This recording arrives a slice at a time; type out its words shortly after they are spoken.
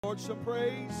Lord some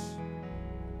praise.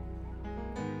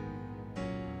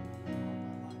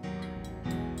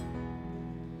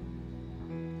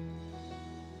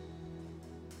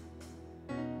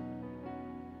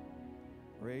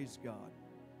 Praise God.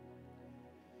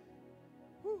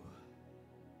 Whew.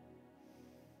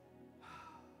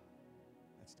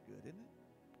 That's good, isn't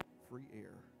it? Free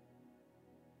air.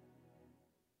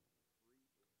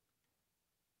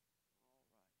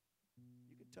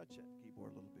 You can touch that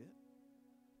keyboard a little bit.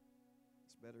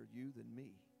 It's better you than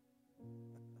me.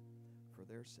 For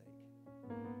their sake.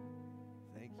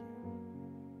 Thank you.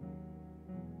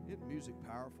 Isn't music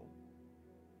powerful?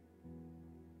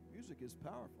 Music is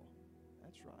powerful.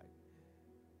 That's right.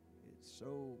 It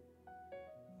so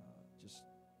just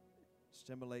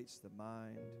stimulates the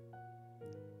mind,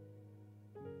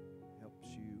 helps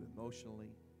you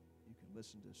emotionally. You can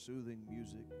listen to soothing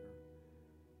music,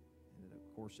 and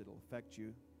of course it'll affect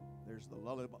you. There's the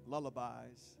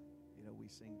lullabies, we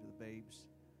sing to the babes.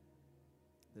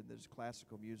 Then there's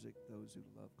classical music, those who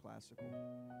love classical.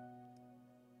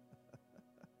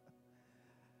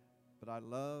 But I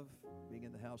love being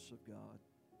in the house of God.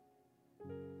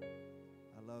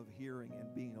 I love hearing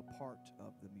and being a part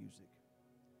of the music.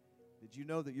 Did you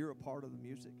know that you're a part of the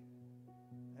music?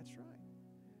 That's right.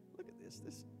 Look at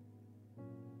this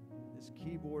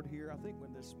keyboard here. I think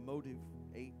when this Motive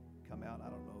 8 come out, I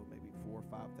don't know, maybe $4,000 or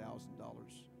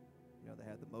 $5,000. They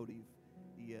had the Motive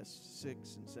ES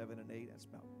 6 and 7 and 8. That's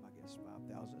about, I guess,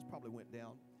 5,000. It's probably went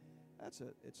down. It's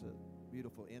a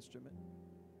beautiful instrument.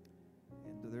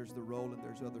 And there's the Roland,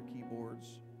 there's other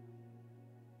keyboards.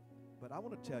 But I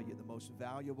want to tell you, the most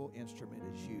valuable instrument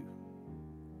is you.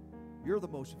 You're the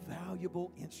most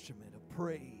valuable instrument of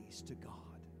praise to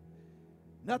God.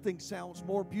 Nothing sounds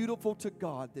more beautiful to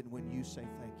God than when you say,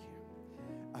 thank you.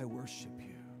 I worship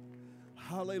you.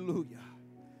 Hallelujah.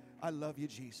 I love you,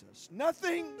 Jesus.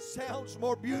 Nothing sounds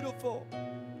more beautiful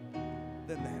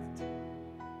than that.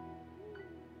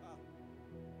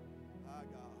 God.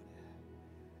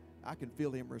 I can feel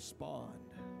Him respond.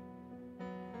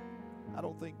 I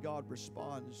don't think God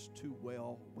responds too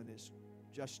well when it's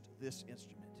just this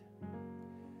instrument.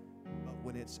 But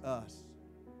when it's us,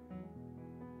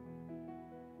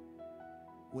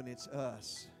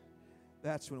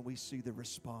 that's when we see the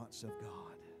response of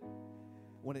God.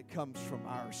 When it comes from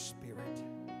our spirit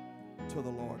to the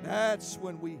Lord, that's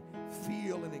when we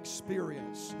feel and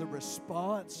experience the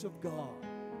response of God.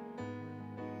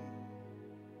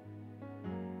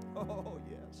 Oh,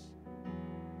 yes.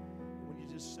 When you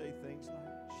just say things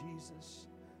like, Jesus,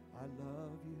 I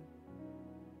love you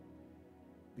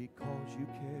because you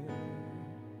care.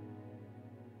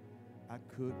 I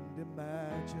couldn't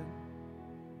imagine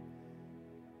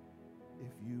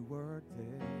if you weren't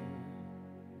there.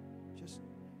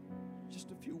 Just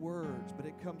a few words, but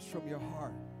it comes from your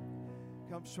heart,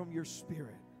 comes from your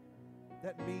spirit.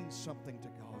 That means something to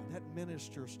God. That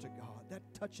ministers to God. That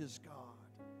touches God.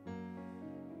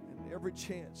 And every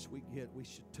chance we get, we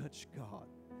should touch God.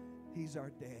 He's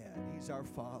our dad. He's our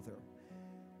Father.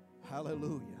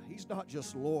 Hallelujah. He's not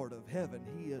just Lord of heaven.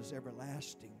 He is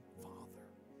everlasting Father.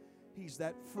 He's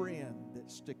that friend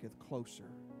that sticketh closer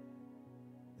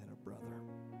than a brother.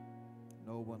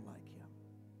 No one like Him.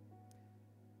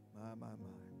 My.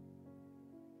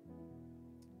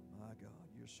 My God,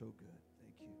 you're so good.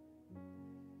 Thank you.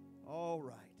 All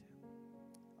right.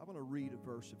 I'm going to read a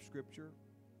verse of Scripture.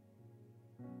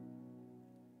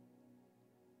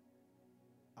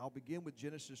 I'll begin with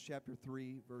Genesis chapter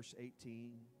 3, verse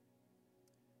 18.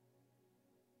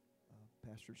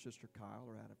 Pastor and Sister Kyle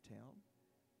are out of town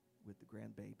with the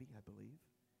grandbaby, I believe.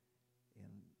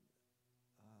 And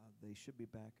they should be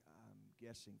back, I'm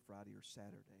guessing, Friday or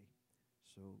Saturday.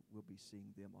 So we'll be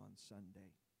seeing them on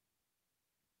Sunday.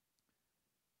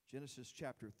 Genesis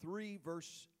chapter 3,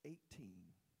 verse 18.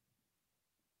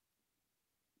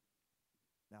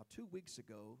 Now, 2 weeks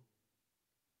ago,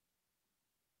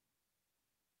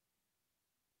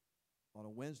 on a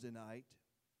Wednesday night,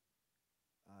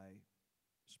 I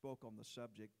spoke on the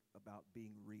subject about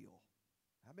being real.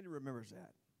 How many remembers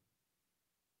that?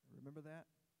 Remember that?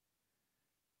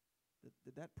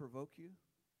 Did that provoke you?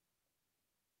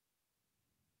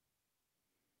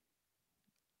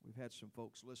 We've had some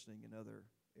folks listening in other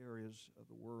areas of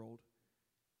the world.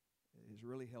 It has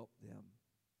really helped them,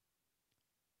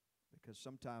 because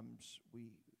sometimes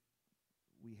we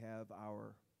have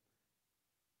our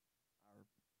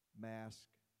mask,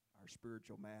 our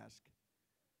spiritual mask,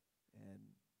 and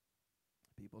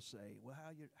people say, well,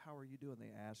 how are you doing?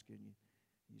 They ask, and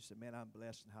you say, man, I'm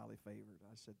blessed and highly favored.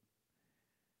 I said,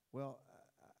 well,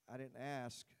 I didn't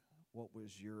ask what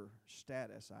was your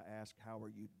status. I asked, how are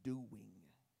you doing?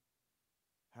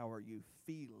 How are you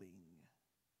feeling?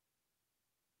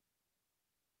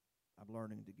 I'm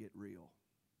learning to get real.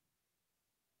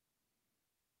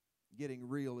 Getting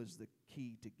real is the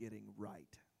key to getting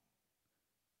right.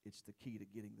 It's the key to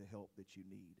getting the help that you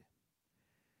need.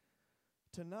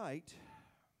 Tonight,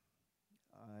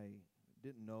 I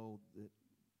didn't know that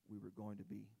we were going to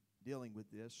be dealing with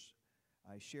this.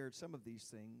 I shared some of these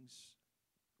things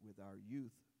with our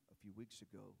youth a few weeks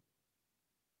ago.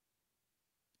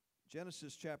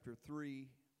 Genesis chapter 3,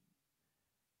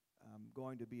 I'm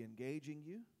going to be engaging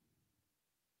you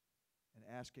and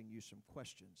asking you some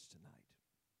questions tonight.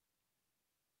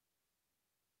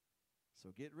 So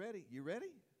get ready. You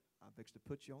ready? I'm fixing to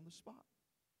put you on the spot.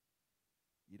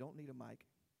 You don't need a mic,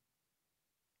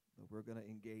 but we're going to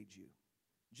engage you.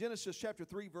 Genesis chapter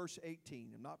 3, verse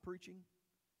 18. I'm not preaching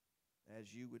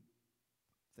as you would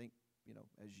think,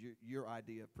 as your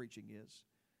idea of preaching is,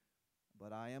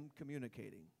 but I am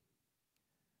communicating.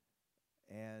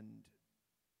 And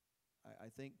I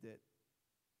think that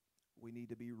we need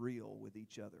to be real with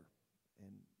each other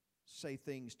and say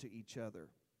things to each other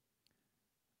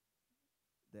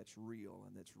that's real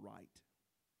and that's right,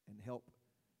 and help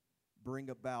bring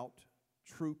about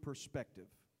true perspective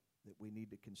that we need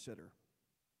to consider.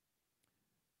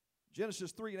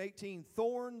 Genesis 3 and 18,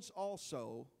 thorns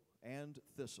also and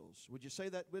thistles. Would you say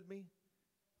that with me?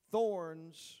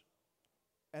 Thorns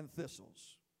and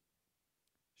thistles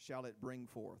shall it bring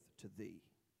forth to thee,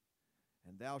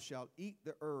 and thou shalt eat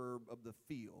the herb of the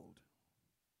field,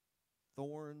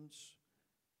 thorns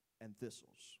and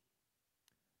thistles.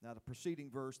 Now, the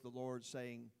preceding verse, the Lord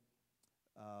saying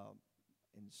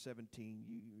in 17,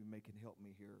 you can help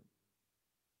me here.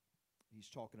 He's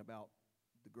talking about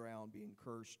the ground being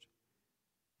cursed.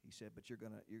 He said, but you're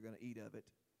gonna eat of it.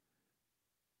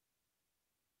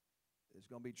 There's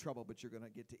going to be trouble, but you're going to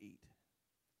get to eat.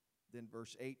 Then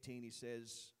verse 18, he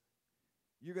says,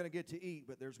 you're going to get to eat,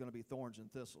 but there's going to be thorns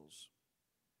and thistles.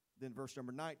 Then verse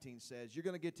number 19 says, you're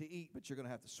going to get to eat, but you're going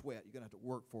to have to sweat. You're going to have to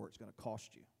work for it. It's going to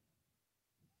cost you.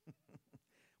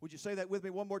 Would you say that with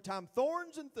me one more time?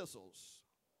 Thorns and thistles.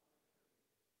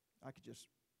 I could just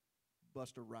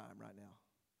bust a rhyme right now.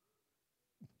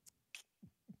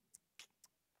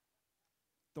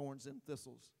 Thorns and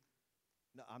thistles.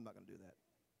 No, I'm not going to do that.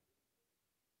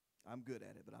 I'm good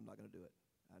at it, but I'm not going to do it.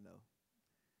 I know.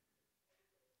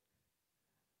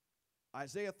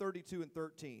 Isaiah 32 and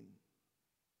 13.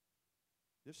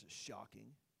 This is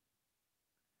shocking.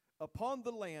 Upon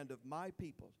the land of my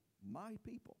people,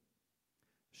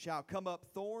 shall come up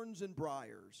thorns and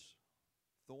briars.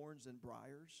 Thorns and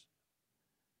briars?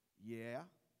 Yeah.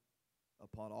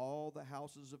 Upon all the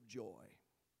houses of joy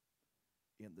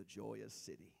in the joyous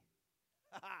city.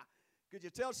 Could you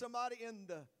tell somebody in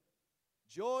the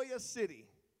joyous city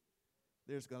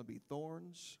there's going to be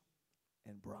thorns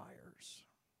and briars?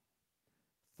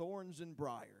 Thorns and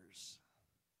briars.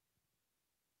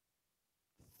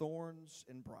 Thorns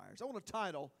and briars. I want to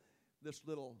title this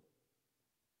little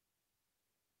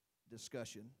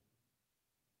discussion.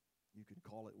 You can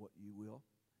call it what you will.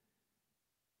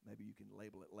 Maybe you can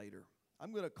label it later.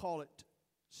 I'm going to call it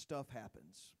Stuff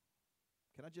Happens.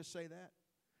 Can I just say that?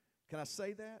 Can I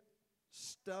say that?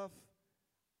 Stuff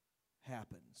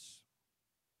happens.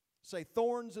 Say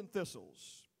thorns and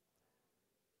thistles.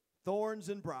 Thorns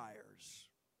and briars.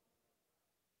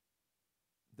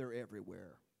 They're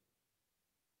everywhere.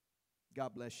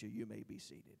 God bless you. You may be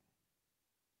seated.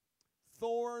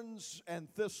 Thorns and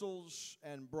thistles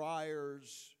and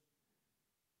briars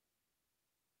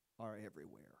are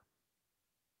everywhere.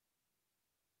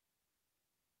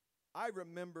 I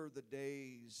remember the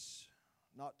days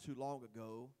not too long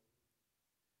ago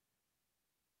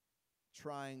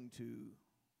trying to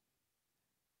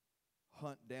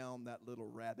hunt down that little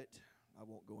rabbit. I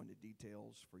won't go into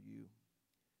details for you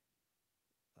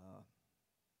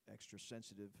extra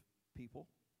sensitive people.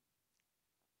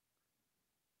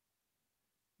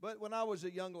 But when I was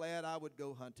a young lad, I would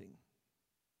go hunting.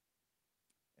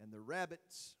 And the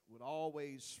rabbits would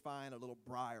always find a little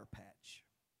briar patch.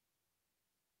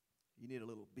 You need a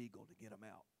little beagle to get them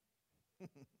out.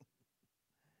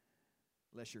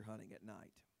 Unless you're hunting at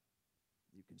night.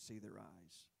 You can see their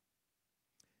eyes.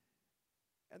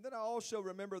 And then I also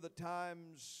remember the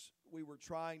times we were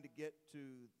trying to get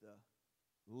to the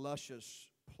luscious,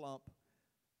 plump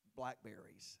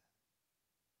blackberries.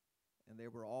 And there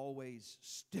were always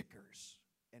stickers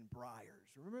and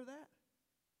briars. Remember that?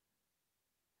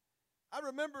 I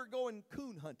remember going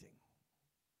coon hunting.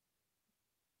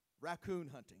 Raccoon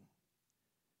hunting.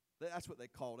 That's what they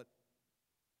called it.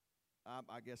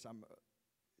 I guess I'm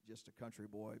just a country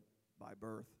boy by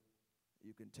birth.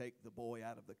 You can take the boy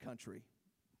out of the country.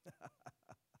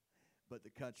 but the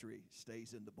country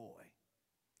stays in the boy,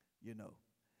 you know.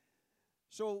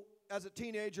 So as a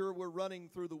teenager, we're running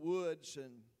through the woods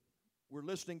and we're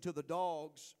listening to the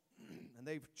dogs, and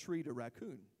they've treed a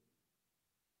raccoon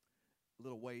a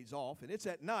little ways off. And it's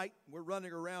at night. We're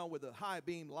running around with a high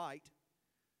beam light,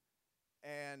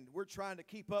 and we're trying to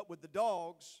keep up with the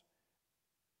dogs.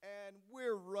 And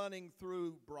we're running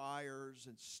through briars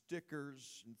and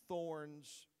stickers and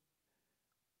thorns.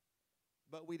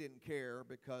 But we didn't care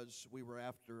because we were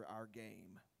after our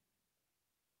game.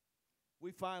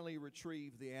 We finally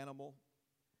retrieved the animal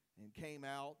and came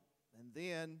out. And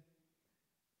then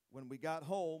when we got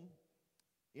home,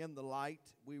 in the light,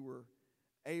 we were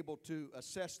able to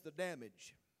assess the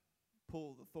damage,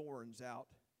 pull the thorns out,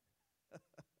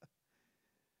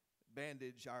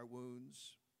 bandage our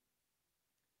wounds.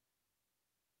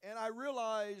 And I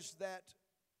realized that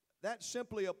that's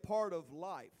simply a part of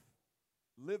life,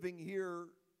 living here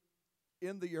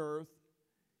in the earth.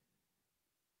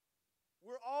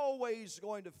 We're always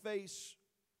going to face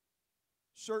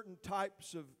certain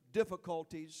types of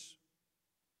difficulties,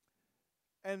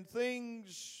 and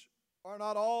things are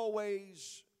not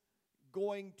always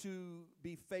going to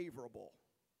be favorable.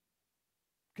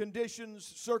 Conditions,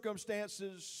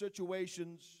 circumstances,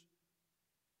 situations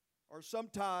are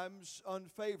sometimes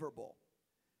unfavorable.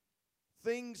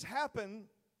 Things happen,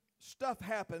 stuff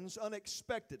happens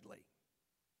unexpectedly.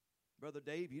 Brother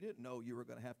Dave, you didn't know you were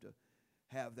going to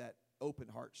have that open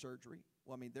heart surgery.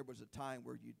 Well, I mean, there was a time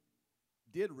where you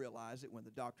did realize it when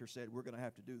the doctor said, we're going to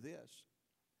have to do this.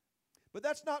 But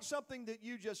that's not something that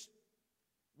you just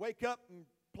wake up and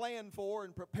plan for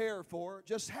and prepare for. It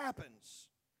just happens.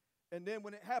 And then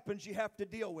when it happens, you have to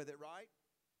deal with it, right?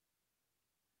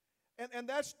 And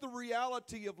that's the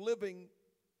reality of living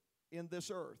in this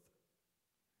earth.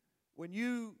 When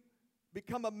you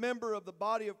become a member of the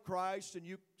body of Christ and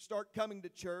you start coming to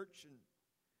church and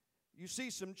you see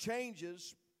some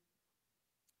changes,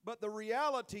 but the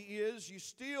reality is you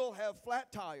still have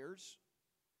flat tires.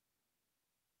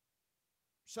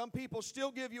 Some people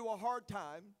still give you a hard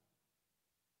time.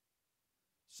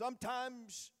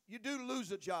 Sometimes you do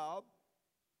lose a job.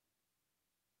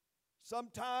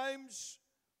 Sometimes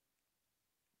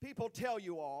people tell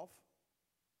you off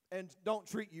and don't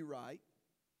treat you right.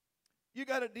 You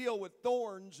got to deal with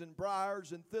thorns and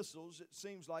briars and thistles, it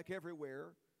seems like,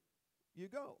 everywhere you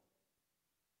go.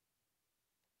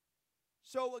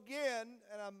 So again,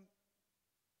 and I'm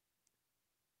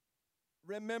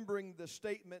remembering the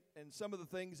statement and some of the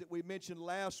things that we mentioned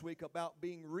last week about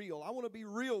being real. I want to be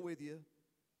real with you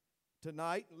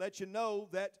tonight and let you know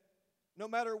that no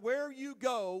matter where you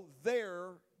go,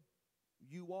 there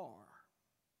you are.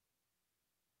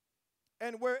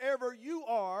 And wherever you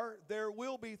are, there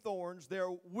will be thorns,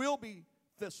 there will be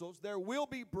thistles, there will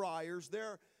be briars,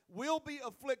 there will be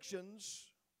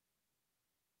afflictions,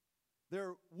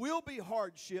 there will be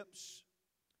hardships,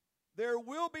 there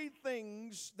will be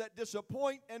things that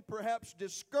disappoint and perhaps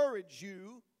discourage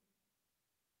you,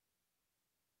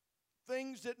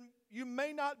 things that you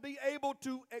may not be able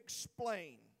to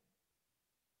explain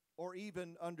or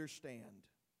even understand.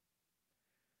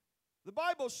 The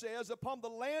Bible says, upon the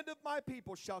land of my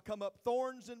people shall come up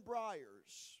thorns and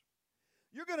briars.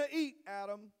 You're going to eat,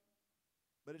 Adam,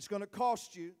 but it's going to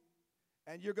cost you,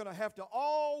 and you're going to have to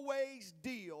always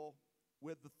deal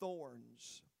with the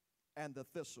thorns and the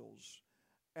thistles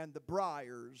and the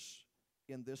briars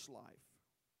in this life.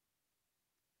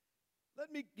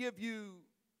 Let me give you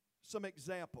some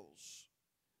examples.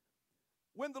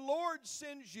 When the Lord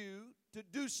sends you to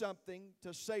do something,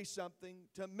 to say something,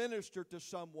 to minister to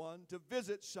someone, to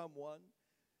visit someone,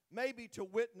 maybe to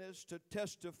witness, to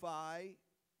testify,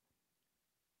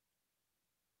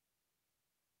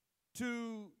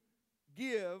 to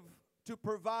give, to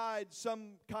provide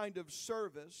some kind of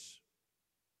service,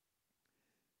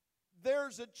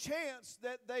 there's a chance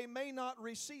that they may not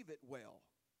receive it well.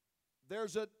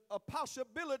 There's a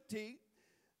possibility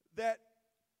that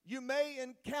you may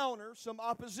encounter some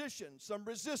opposition, some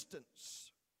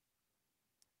resistance.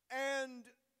 And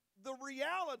the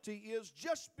reality is,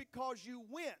 just because you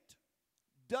went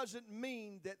doesn't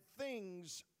mean that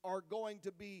things are going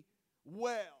to be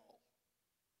well.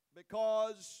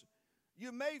 Because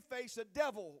you may face a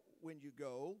devil when you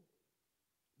go.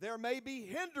 There may be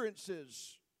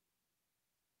hindrances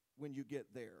when you get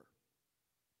there.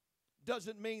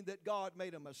 Doesn't mean that God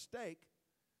made a mistake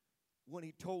when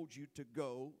He told you to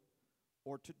go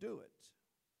or to do it.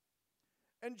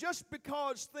 And just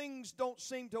because things don't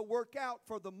seem to work out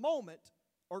for the moment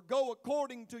or go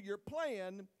according to your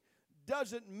plan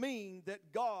doesn't mean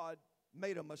that God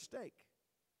made a mistake.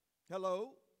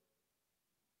 Hello?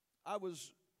 I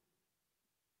was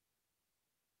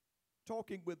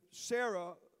talking with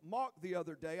Sarah Mock the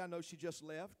other day. I know she just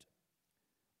left.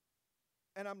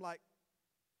 And I'm like,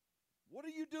 what are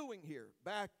you doing here?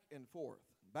 Back and forth,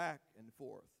 back and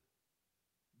forth.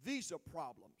 Visa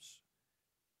problems,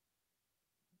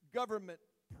 government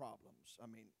problems. I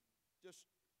mean, just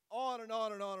on and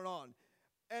on and on and on.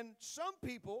 And some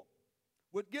people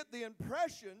would get the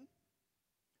impression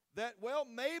that, well,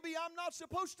 maybe I'm not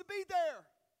supposed to be there.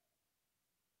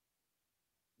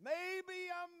 Maybe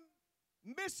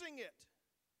I'm missing it.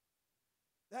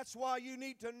 That's why you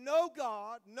need to know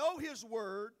God, know His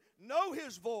Word, know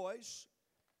His voice,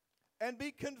 and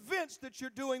be convinced that you're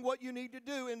doing what you need to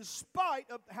do in spite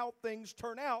of how things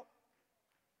turn out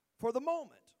for the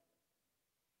moment.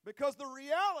 Because the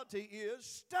reality is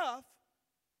stuff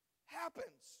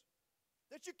happens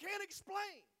that you can't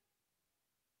explain.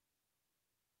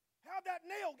 How'd that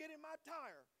nail get in my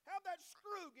tire? How'd that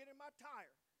screw get in my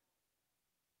tire?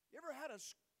 You ever had a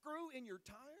screw in your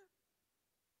tire?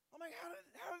 I'm like, how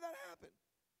did that happen?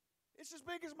 It's as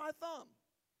big as my thumb.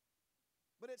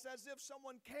 But it's as if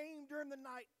someone came during the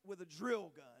night with a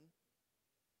drill gun.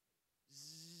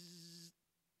 Zzz.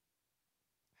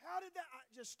 How did that?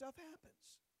 Just stuff happens.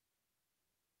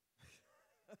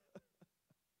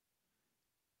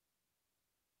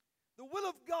 The will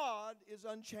of God is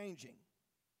unchanging.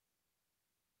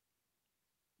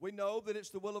 We know that it's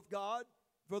the will of God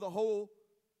for the whole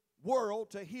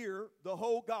world to hear the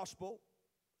whole gospel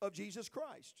of Jesus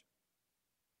Christ.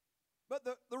 But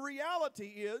the reality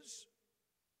is,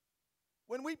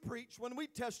 when we preach, when we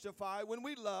testify, when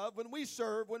we love, when we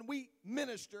serve, when we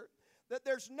minister, that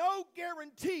there's no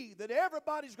guarantee that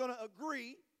everybody's going to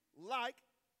agree, like,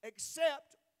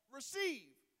 accept, receive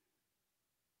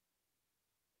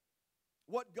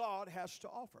what God has to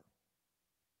offer.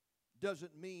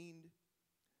 Doesn't mean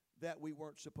that we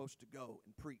weren't supposed to go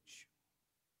and preach,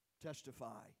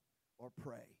 testify, or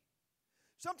pray.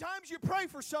 Sometimes you pray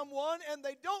for someone and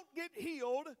they don't get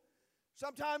healed.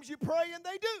 Sometimes you pray and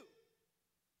they do.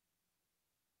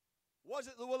 Was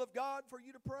it the will of God for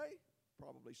you to pray?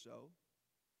 Probably so.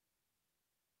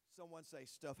 Someone say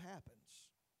stuff happens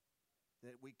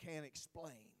that we can't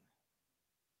explain.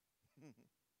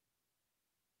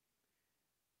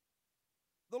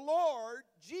 The Lord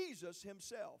Jesus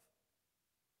Himself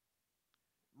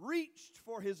reached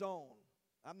for His own.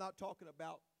 I'm not talking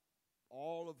about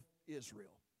all of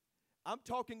Israel. I'm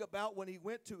talking about when He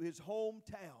went to His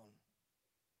hometown.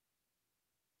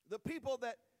 The people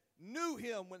that knew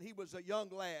Him when He was a young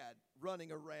lad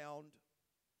running around,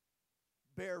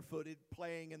 barefooted,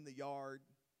 playing in the yard.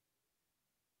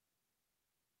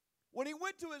 When He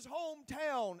went to His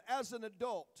hometown as an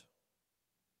adult,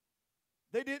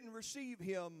 they didn't receive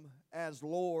Him as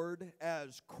Lord,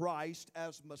 as Christ,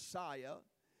 as Messiah.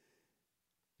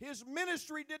 His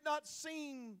ministry did not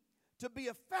seem to be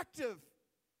effective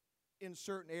in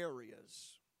certain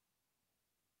areas.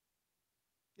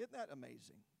 Isn't that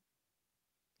amazing?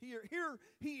 Here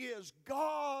He is,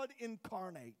 God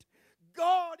incarnate,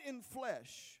 God in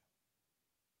flesh,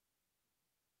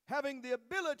 having the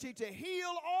ability to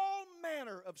heal all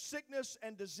manner of sickness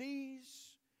and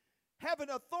disease, having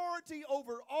authority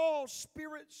over all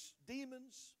spirits,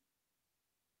 demons.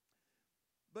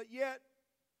 But yet,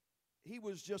 He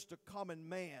was just a common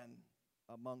man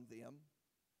among them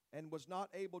and was not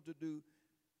able to do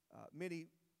many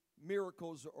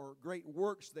miracles or great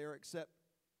works there except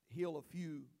heal a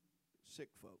few sick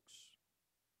folks.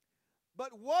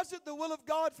 But was it the will of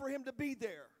God for Him to be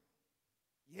there?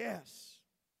 Yes.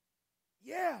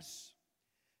 Yes.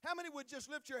 How many would just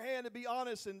lift your hand and be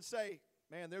honest and say,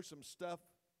 man, there's some stuff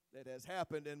that has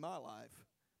happened in my life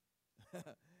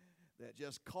that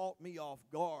just caught me off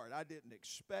guard. I didn't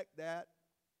expect that,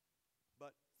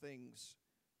 but things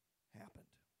happened.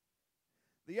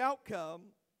 The outcome,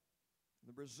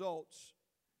 the results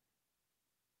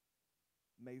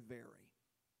may vary.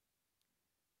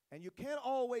 And you can't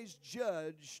always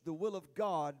judge the will of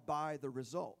God by the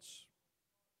results.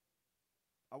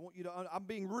 I want you to, I'm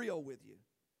being real with you.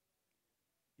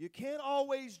 You can't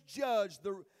always judge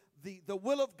the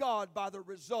will of God by the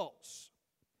results.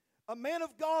 A man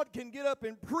of God can get up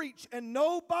and preach and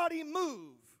nobody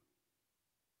move.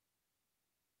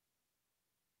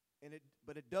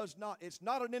 But it does not, it's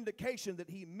not an indication that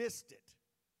he missed it.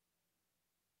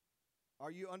 Are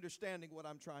you understanding what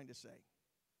I'm trying to say?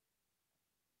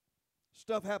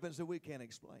 Stuff happens that we can't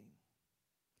explain.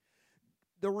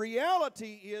 The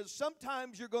reality is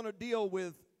sometimes you're going to deal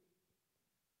with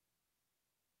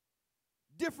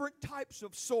different types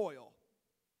of soil.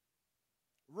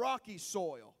 Rocky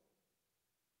soil.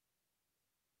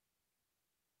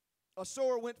 A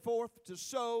sower went forth to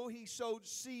sow. He sowed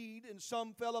seed, and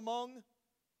some fell among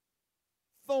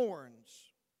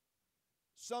thorns.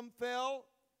 Some fell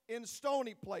in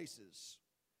stony places.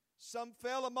 Some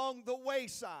fell among the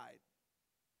wayside.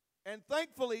 And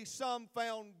thankfully, some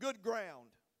found good ground.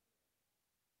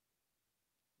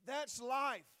 That's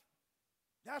life.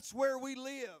 That's where we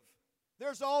live.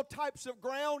 There's all types of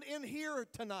ground in here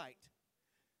tonight.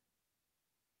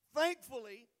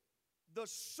 Thankfully, the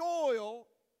soil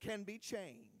can be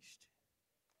changed.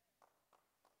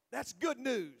 That's good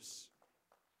news.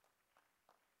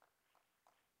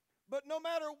 But no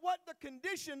matter what the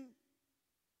condition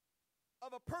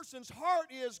of a person's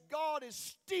heart is, God is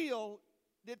still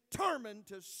determined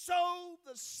to sow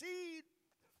the seed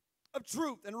of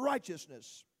truth and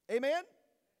righteousness. Amen?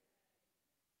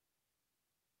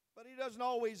 But he doesn't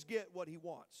always get what he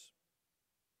wants.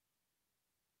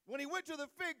 When he went to the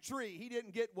fig tree, he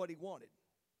didn't get what he wanted.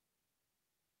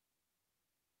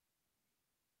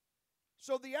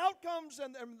 So the outcomes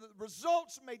and the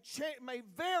results may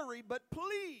vary, but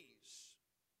please,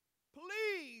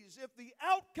 if the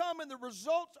outcome and the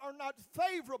results are not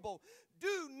favorable,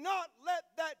 do not let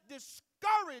that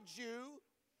discourage you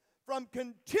from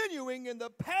continuing in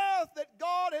the path that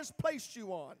God has placed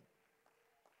you on.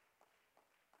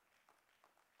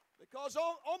 Because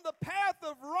on the path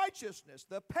of righteousness,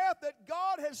 the path that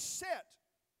God has set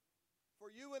for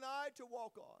you and I to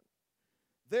walk on,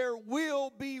 there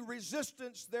will be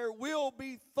resistance, there will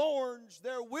be thorns,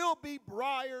 there will be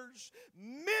briars.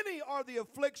 Many are the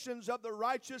afflictions of the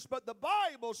righteous, but the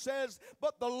Bible says,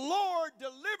 but the Lord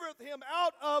delivereth him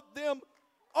out of them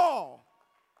all.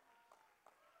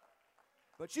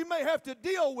 But you may have to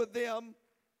deal with them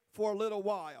for a little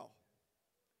while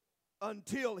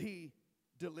until he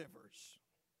delivers.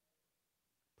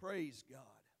 Praise God.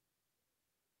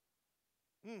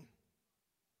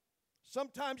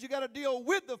 Sometimes you got to deal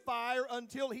with the fire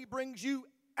until he brings you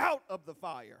out of the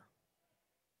fire.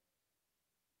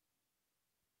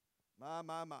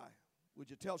 My. Would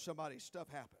you tell somebody stuff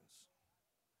happens?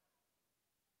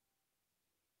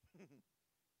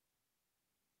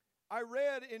 I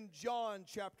read in John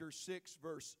chapter 6,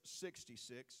 verse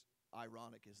 66.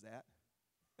 Ironic is that?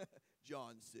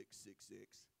 John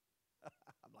 6:66.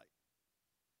 I'm like,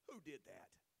 who did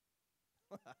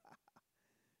that?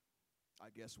 I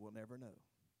guess we'll never know.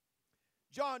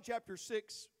 John chapter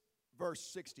 6, verse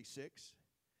 66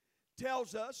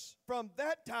 tells us, from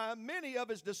that time many of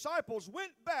his disciples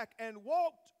went back and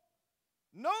walked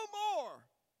no more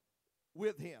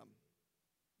with him.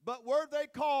 But were they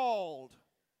called?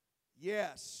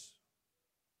 Yes.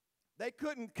 They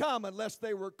couldn't come unless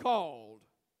they were called.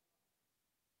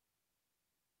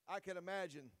 I can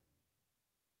imagine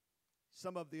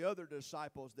some of the other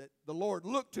disciples that the Lord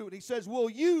looked to, and he says, will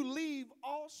you leave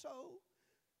also?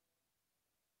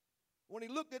 When he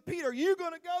looked at Peter, are you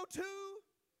going to go too?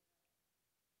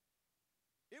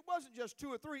 It wasn't just 2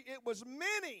 or 3, it was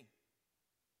many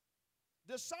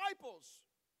disciples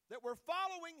that were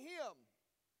following him.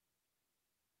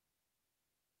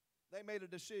 They made a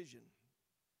decision.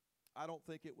 I don't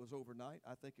think it was overnight.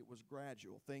 I think it was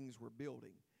gradual. Things were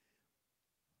building.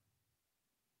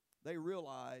 They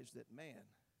realized that, man,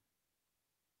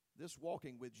 this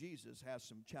walking with Jesus has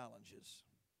some challenges.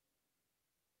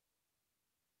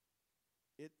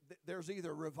 There's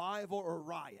either revival or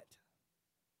riot.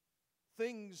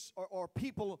 Things or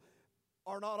people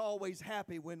are not always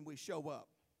happy when we show up.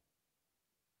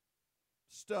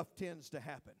 Stuff tends to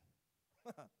happen.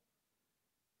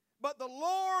 But the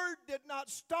Lord did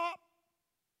not stop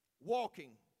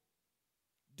walking,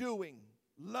 doing,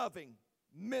 loving,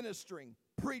 ministering,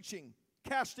 preaching,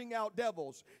 casting out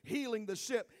devils, healing the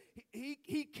sick.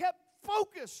 He kept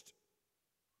focused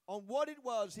on what it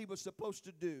was he was supposed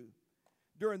to do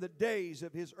during the days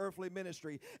of his earthly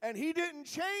ministry. And he didn't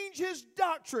change his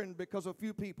doctrine because a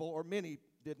few people or many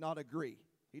did not agree.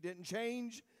 He didn't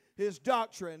change his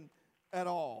doctrine at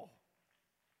all.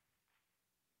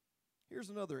 Here's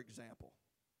another example.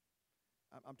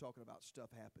 I'm talking about stuff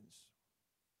happens.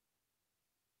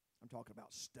 I'm talking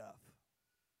about stuff.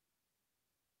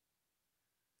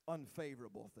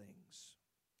 Unfavorable things.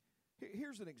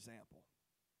 Here's an example.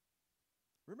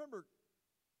 Remember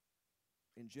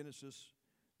in Genesis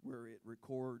where it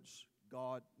records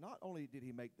God, not only did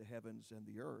he make the heavens and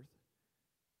the earth,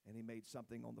 and he made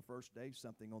something on the first day,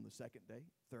 something on the second day,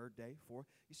 third day, fourth.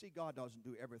 You see, God doesn't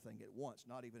do everything at once,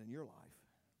 not even in your life.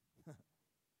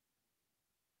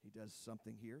 He does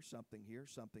something here, something here,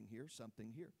 something here,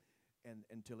 something here, and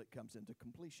until it comes into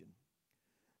completion.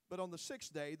 But on the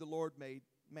sixth day, the Lord made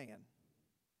man.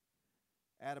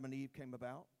 Adam and Eve came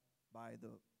about by the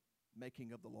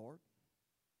making of the Lord.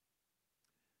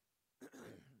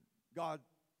 God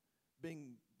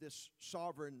being this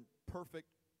sovereign, perfect,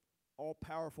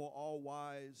 all-powerful,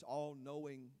 all-wise,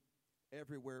 all-knowing,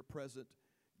 everywhere present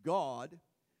God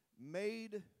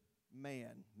made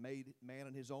man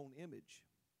in his own image.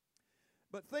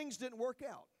 But things didn't work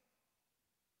out.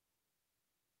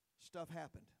 Stuff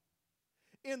happened.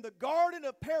 In the Garden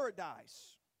of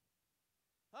Paradise,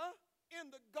 in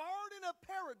the Garden of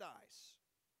Paradise,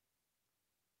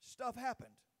 stuff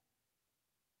happened.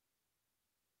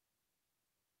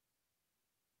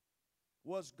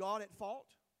 Was God at fault?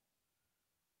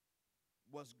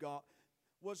 Was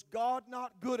God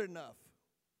not good enough?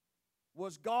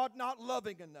 Was God not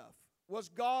loving enough? Was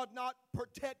God not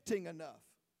protecting enough?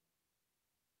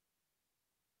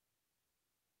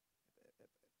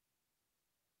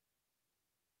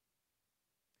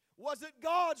 Was it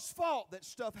God's fault that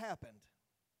stuff happened?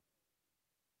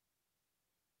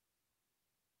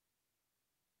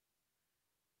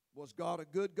 Was God a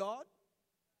good God?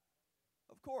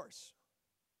 Of course.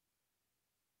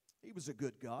 He was a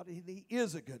good God, and He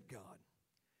is a good God.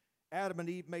 Adam and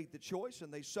Eve made the choice,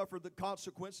 and they suffered the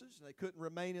consequences, and they couldn't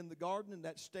remain in the garden in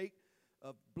that state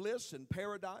of bliss and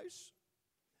paradise.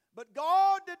 But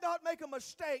God did not make a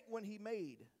mistake when He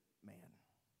made man.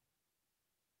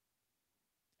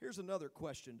 Here's another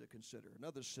question to consider,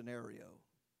 another scenario.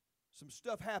 Some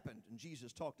stuff happened, and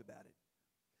Jesus talked about it.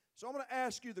 So I'm going to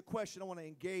ask you the question. I want to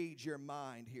engage your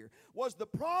mind here. Was the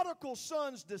prodigal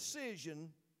son's decision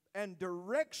and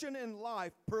direction in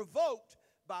life provoked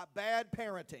by bad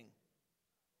parenting?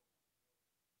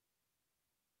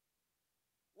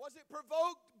 Was it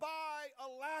provoked by a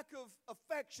lack of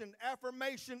affection,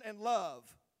 affirmation, and love?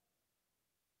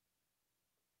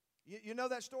 You know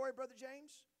that story, Brother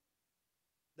James?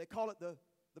 They call it the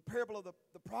parable of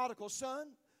the prodigal son.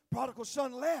 Prodigal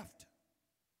son left.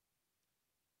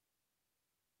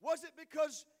 Was it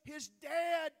because his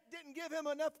dad didn't give him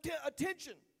enough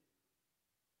attention?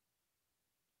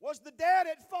 Was the dad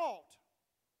at fault?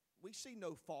 We see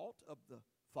no fault of the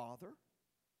father.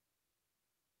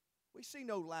 We see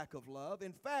no lack of love.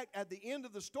 In fact, at the end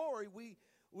of the story,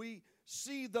 we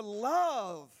see the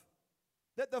love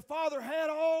that the father had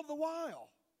all the while.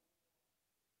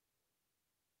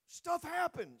 Stuff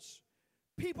happens.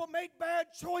 People make bad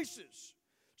choices.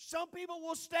 Some people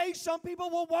will stay, some people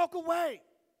will walk away.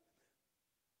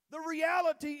 The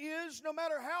reality is, no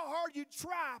matter how hard you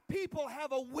try, people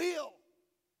have a will.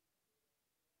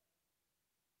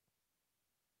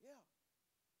 Yeah.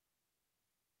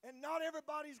 And not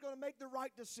everybody's going to make the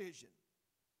right decision.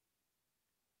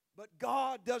 But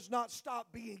God does not stop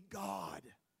being God.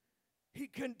 He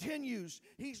continues.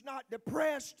 He's not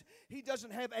depressed. He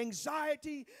doesn't have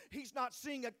anxiety. He's not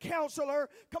seeing a counselor.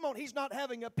 Come on, he's not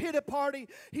having a pity party.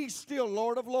 He's still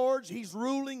Lord of Lords. He's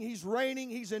ruling. He's reigning.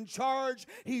 He's in charge.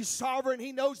 He's sovereign.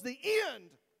 He knows the end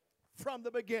from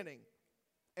the beginning.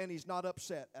 And he's not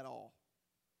upset at all.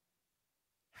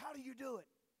 How do you do it?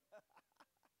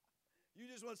 You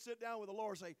just want to sit down with the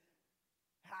Lord and say,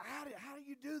 how do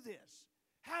you do this?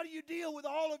 How do you deal with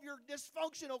all of your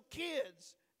dysfunctional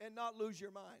kids and not lose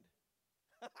your mind?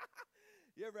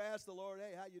 You ever ask the Lord,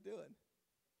 hey, how you doing?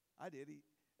 I did.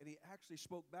 He actually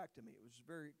spoke back to me. It was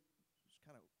kind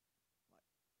of like,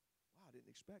 wow, I didn't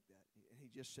expect that. And he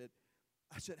just said,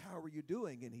 I said, how are you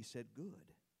doing? And he said,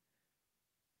 good.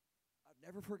 I've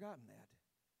never forgotten that.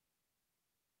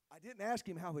 I didn't ask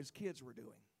him how his kids were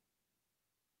doing.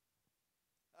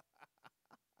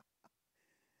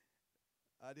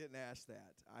 I didn't ask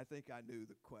that. I think I knew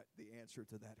the answer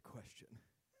to that question.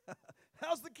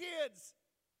 How's the kids?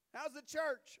 How's the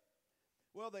church?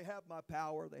 Well, they have my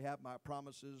power. They have my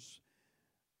promises.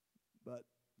 But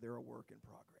they're a work in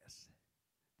progress.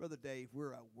 Brother Dave,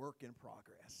 we're a work in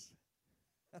progress.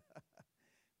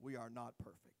 We are not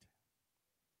perfect.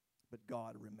 But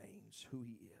God remains who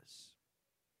He is.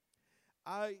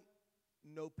 I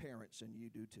know parents, and you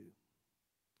do too,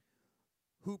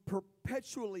 who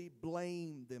perpetually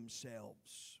blame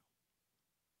themselves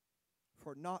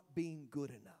for not being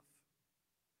good enough,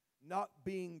 not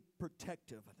being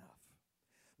protective enough,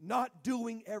 not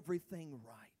doing everything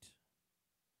right.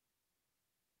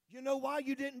 You know why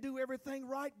you didn't do everything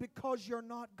right? Because you're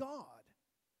not God.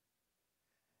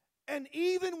 And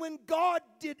even when God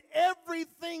did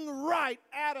everything right,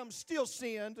 Adam still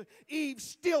sinned, Eve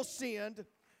still sinned.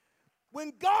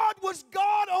 When God was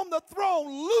God on the throne,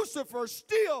 Lucifer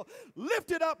still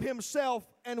lifted up himself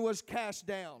and was cast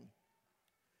down.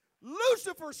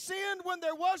 Lucifer sinned when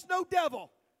there was no devil.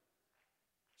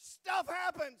 Stuff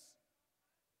happens.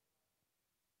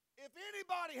 If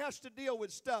anybody has to deal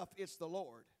with stuff, it's the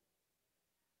Lord.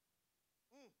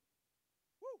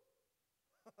 Woo.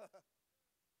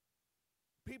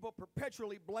 People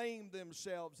perpetually blame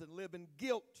themselves and live in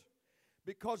guilt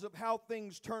because of how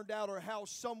things turned out or how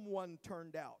someone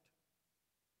turned out.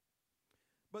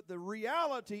 But the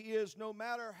reality is, no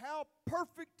matter how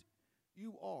perfect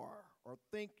you are or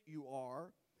think you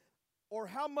are, or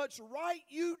how much right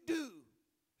you do,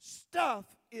 stuff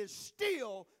is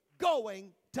still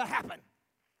going to happen.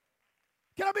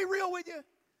 Can I be real with you?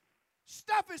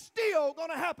 Stuff is still going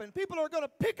to happen. People are going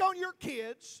to pick on your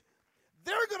kids.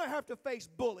 They're going to have to face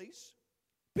bullies.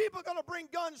 People are going to bring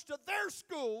guns to their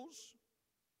schools.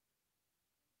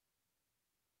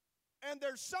 And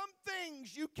there's some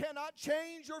things you cannot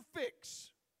change or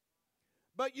fix.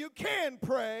 But you can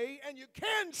pray, and you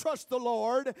can trust the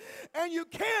Lord, and you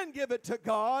can give it to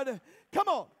God. Come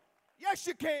on. Yes,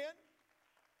 you can.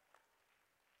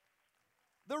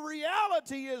 The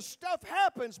reality is stuff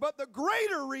happens, but the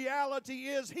greater reality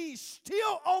is He's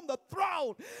still on the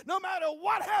throne. No matter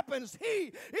what happens,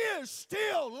 He is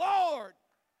still Lord.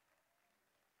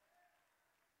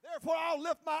 Therefore, I'll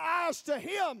lift my eyes to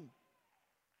Him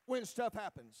when stuff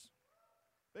happens,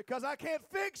 because I can't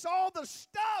fix all the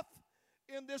stuff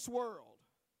in this world,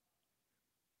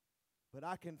 but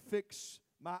I can fix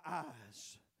my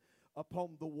eyes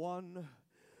upon the one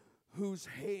whose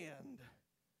hand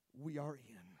we are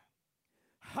in.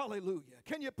 Hallelujah.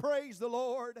 Can you praise the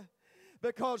Lord?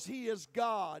 Because He is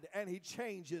God and He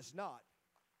changes not.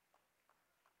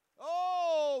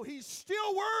 Oh, He's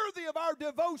still worthy of our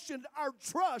devotion, our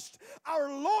trust, our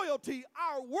loyalty,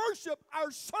 our worship, our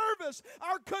service,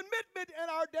 our commitment, and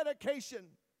our dedication.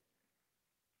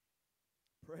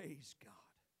 Praise God.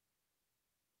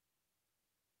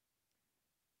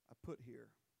 I put here,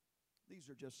 these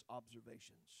are just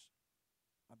observations.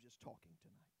 I'm just talking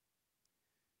tonight.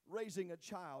 Raising a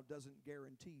child doesn't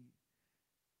guarantee,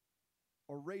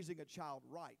 or raising a child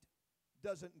right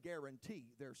doesn't guarantee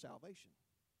their salvation.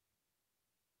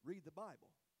 Read the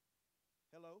Bible.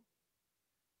 Hello?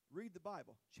 Read the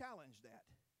Bible. Challenge that.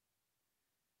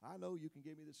 I know you can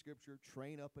give me the scripture,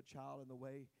 train up a child in the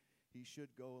way he should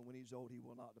go, and when he's old, he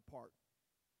will not depart.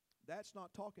 That's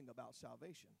not talking about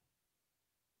salvation.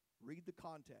 Read the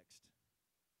context.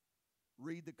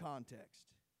 Read the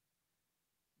context.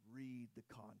 Read the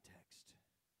context.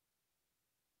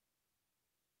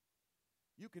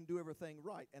 You can do everything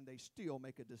right, and they still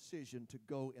make a decision to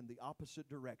go in the opposite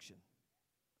direction.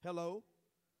 Hello?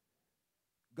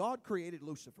 God created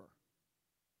Lucifer.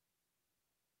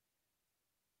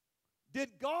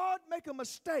 Did God make a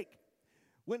mistake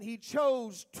when He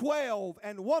chose 12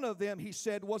 and one of them, He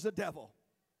said, was a devil?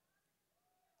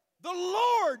 The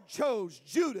Lord chose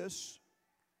Judas,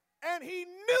 and He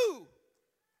knew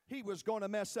he was going to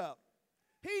mess up.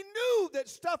 He knew that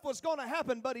stuff was going to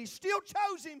happen, but He still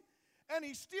chose him, and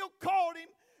He still called him,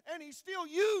 and He still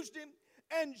used him.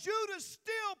 And Judas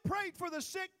still prayed for the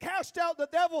sick, cast out the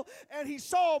devil, and he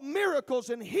saw miracles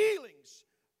and healings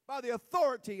by the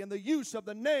authority and the use of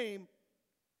the name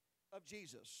of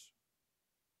Jesus.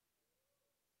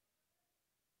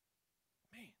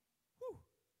 Man, whew.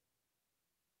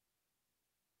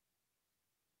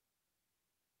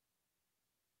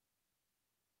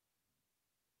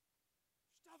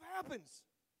 Stuff happens.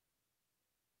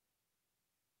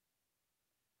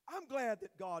 I'm glad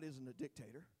that God isn't a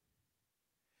dictator.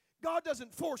 God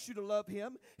doesn't force you to love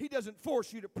Him. He doesn't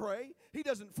force you to pray. He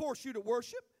doesn't force you to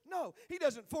worship. No, He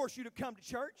doesn't force you to come to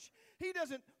church. He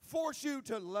doesn't force you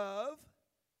to love.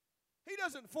 He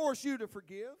doesn't force you to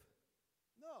forgive.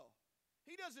 No,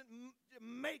 He doesn't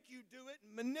make you do it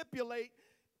and manipulate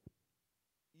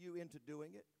you into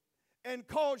doing it and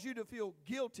cause you to feel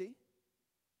guilty.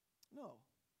 No,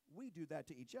 we do that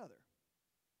to each other.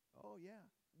 Oh, yeah.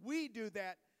 We do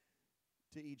that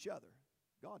to each other.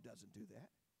 God doesn't do that.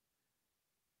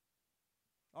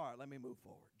 All right, let me move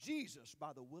forward. Jesus,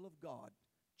 by the will of God,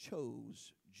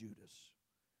 chose Judas,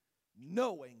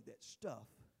 knowing that stuff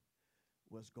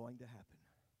was going to happen.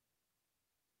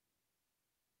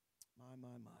 My.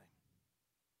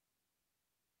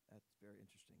 That's very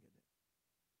interesting, isn't it?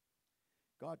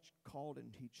 God called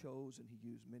and He chose and He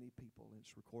used many people. And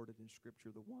it's recorded in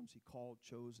Scripture. The ones He called,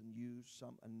 chose, and used,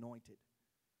 some anointed.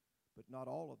 But not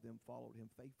all of them followed Him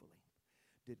faithfully.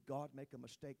 Did God make a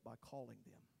mistake by calling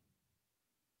them?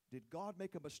 Did God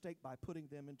make a mistake by putting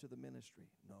them into the ministry?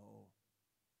 No.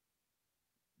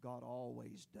 God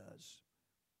always does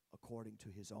according to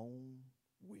His own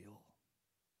will.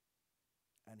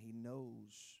 And He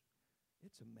knows.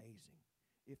 It's amazing.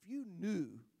 If you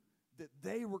knew that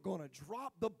they were going to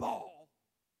drop the ball,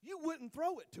 you wouldn't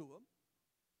throw it to them.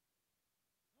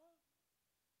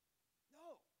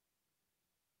 No.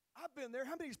 I've been there.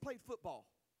 How many's played football?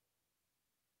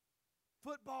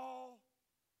 Football.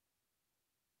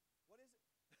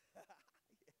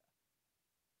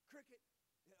 cricket,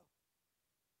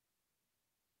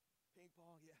 ping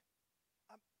pong, yeah.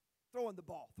 I'm throwing the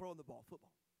ball,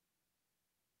 football.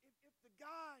 If the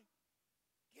guy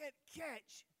can't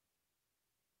catch,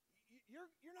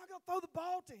 you're not going to throw the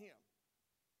ball to him.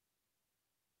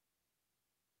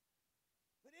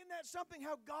 But isn't that something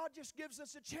how God just gives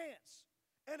us a chance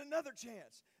and another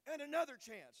chance and another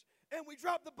chance? And we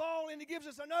drop the ball and He gives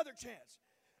us another chance.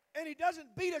 And He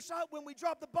doesn't beat us up when we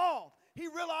drop the ball. He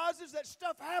realizes that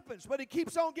stuff happens, but He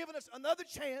keeps on giving us another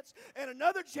chance and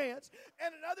another chance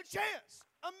and another chance.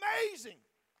 Amazing.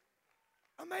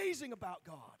 Amazing about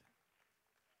God.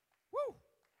 Woo!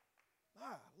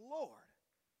 My Lord.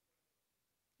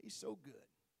 He's so good.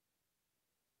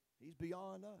 He's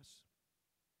beyond us.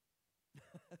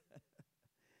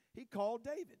 He called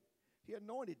David. He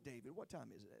anointed David. What time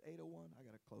is it? At 8:01? I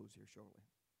got to close here shortly.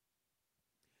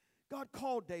 God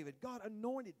called David. God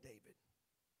anointed David.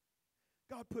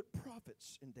 God put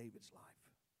prophets in David's life.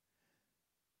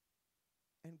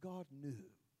 And God knew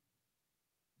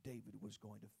David was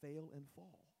going to fail and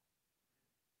fall.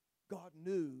 God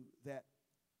knew that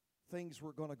things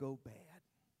were going to go bad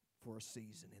for a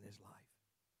season in his life.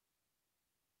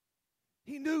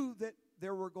 He knew that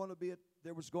there was going to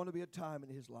be a time in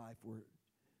his life where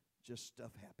just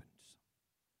stuff happens.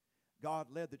 God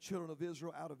led the children of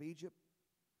Israel out of Egypt,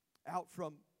 out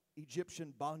from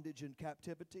Egyptian bondage and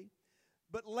captivity.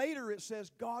 But later it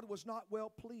says God was not well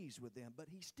pleased with them, but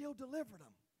He still delivered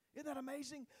them. Isn't that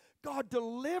amazing? God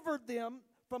delivered them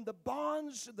from the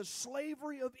bonds, the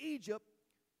slavery of Egypt.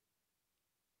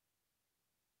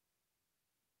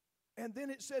 And then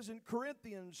it says in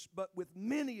Corinthians, but with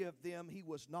many of them He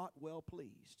was not well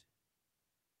pleased.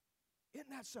 Isn't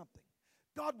that something?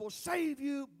 God will save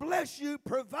you, bless you,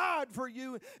 provide for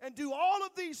you, and do all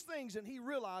of these things. And He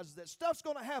realizes that stuff's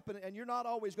going to happen and you're not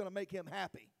always going to make Him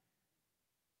happy.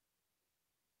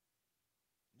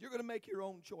 You're going to make your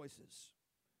own choices.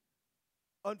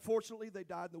 Unfortunately, they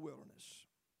died in the wilderness,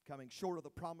 coming short of the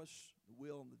promise, the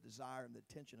will, and the desire, and the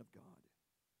attention of God.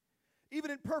 Even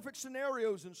in perfect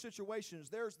scenarios and situations,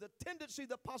 there's the tendency,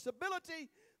 the possibility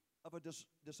of a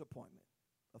disappointment,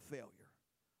 a failure,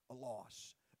 a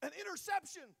loss, an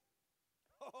interception.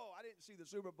 Oh, I didn't see the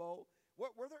Super Bowl. Were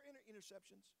there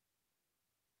interceptions?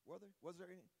 Was there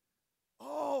any?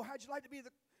 Oh, how'd you like to be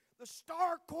the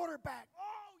star quarterback?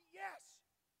 Oh, yes.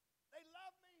 They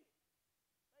love me.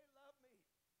 They love me.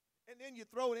 And then you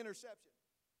throw an interception.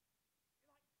 You're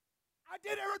like, I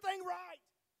did everything right.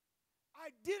 I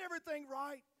did everything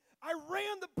right. I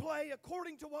ran the play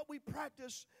according to what we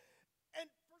practiced. And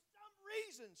for some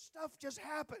reason, stuff just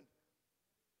happened.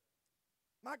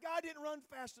 My guy didn't run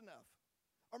fast enough.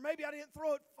 Or maybe I didn't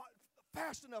throw it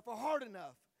fast enough or hard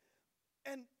enough.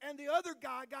 And the other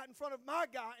guy got in front of my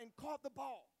guy and caught the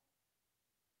ball.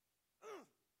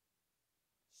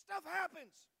 Stuff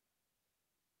happens.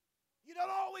 You don't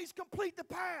always complete the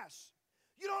pass.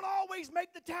 You don't always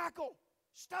make the tackle.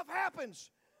 Stuff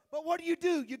happens. But what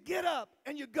do? You get up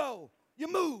and you go. You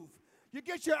move. You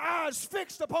get your eyes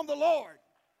fixed upon the Lord.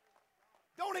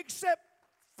 Don't accept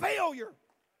failure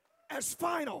as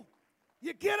final.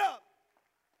 You get up.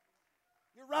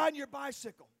 You're riding your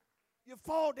bicycle. You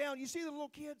fall down. You see the little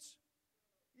kids?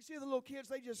 You see the little kids,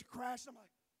 they just crash. I'm like,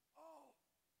 oh.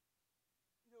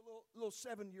 You know, little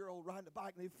 7-year-old riding the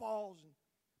bike and he falls.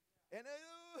 And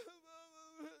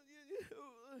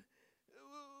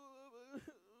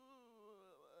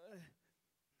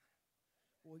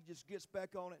well, he just gets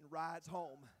back on it and rides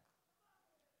home.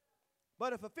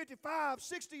 But if a 55,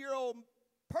 60-year-old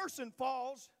person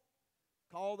falls,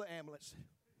 call the ambulance.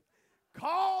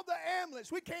 Call the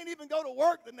ambulance. We can't even go to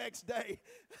work the next day.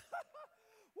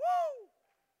 Woo!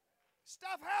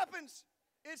 Stuff happens.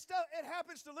 It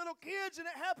happens to little kids and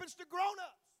it happens to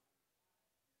grown-ups.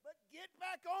 But get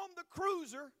back on the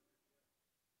cruiser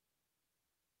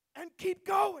and keep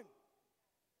going.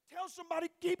 Tell somebody,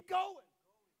 keep going.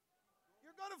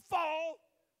 You're going to fall.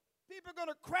 People are going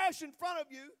to crash in front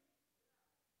of you.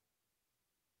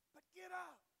 But get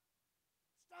up.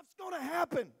 Stuff's going to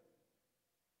happen.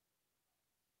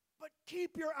 But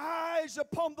keep your eyes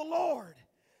upon the Lord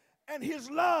and His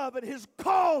love and His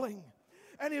calling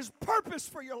and His purpose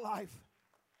for your life.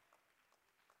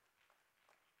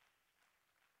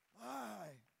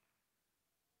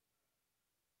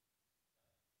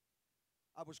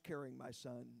 I was carrying my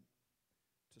son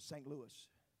to St. Louis.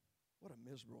 What a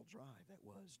miserable drive that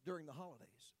was during the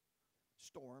holidays.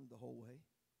 Stormed the whole way.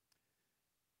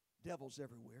 Devils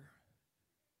everywhere.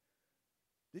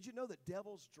 Did you know that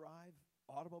devils drive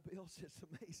automobiles? It's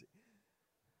amazing.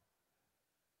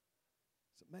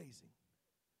 It's amazing.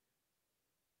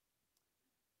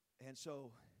 And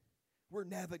so we're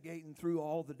navigating through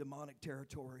all the demonic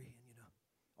territory,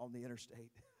 on the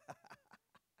interstate.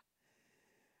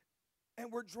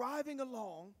 And we're driving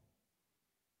along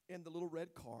in the little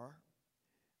red car.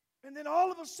 And then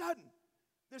all of a sudden,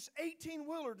 this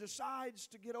 18-wheeler decides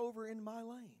to get over in my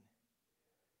lane.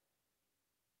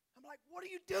 I'm like, what are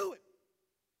you doing?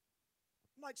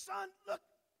 I'm like, son, look.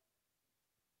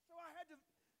 So I had to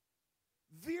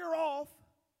veer off.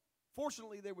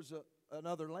 Fortunately, there was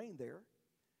another lane there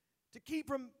to keep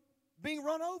from being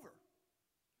run over.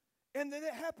 And then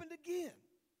it happened again.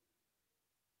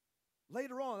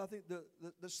 Later on, I think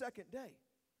the second day,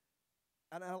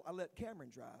 and I let Cameron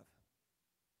drive.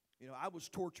 I was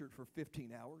tortured for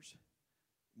 15 hours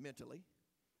mentally.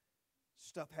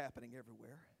 Stuff happening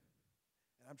everywhere.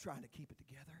 And I'm trying to keep it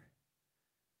together.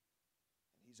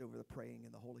 And he's over there praying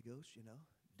in the Holy Ghost,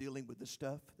 dealing with the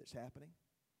stuff that's happening.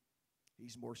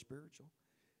 He's more spiritual.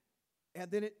 And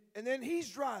then he's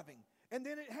driving. And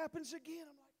then it happens again.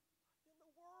 I'm like, what in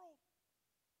the world?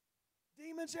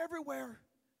 Demons everywhere.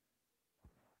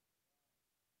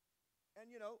 And,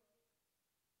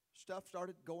 stuff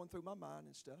started going through my mind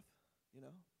and stuff,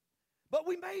 But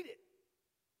we made it.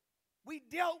 We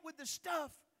dealt with the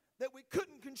stuff that we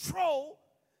couldn't control,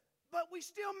 but we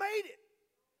still made it.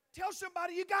 Tell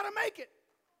somebody, you got to make it.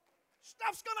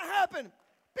 Stuff's going to happen.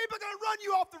 People are going to run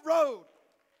you off the road.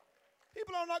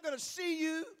 People are not going to see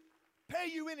you,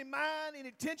 pay you any mind, any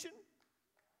attention.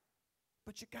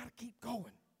 But you got to keep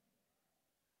going.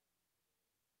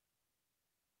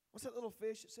 What's that little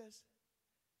fish that says?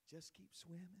 Just keep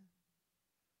swimming.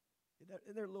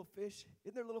 Isn't there a little fish?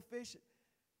 Isn't there a little fish?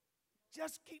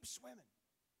 Just keep swimming.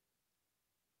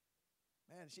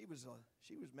 Man, she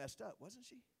was messed up, wasn't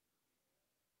she?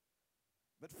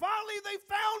 But finally they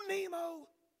found Nemo.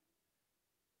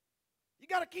 You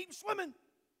got to keep swimming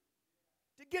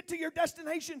to get to your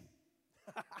destination.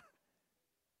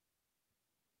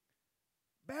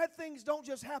 Bad things don't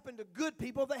just happen to good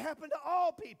people, they happen to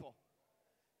all people.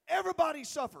 Everybody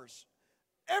suffers.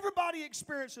 Everybody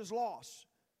experiences loss.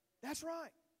 That's right.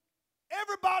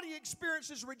 Everybody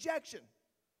experiences rejection.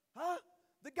 Huh?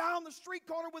 The guy on the street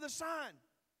corner with a sign.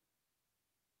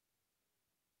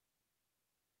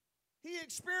 He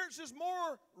experiences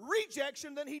more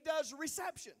rejection than he does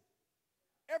reception.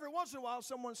 Every once in a while,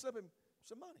 someone slips him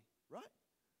some money, right?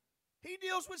 He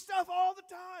deals with stuff all the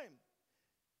time.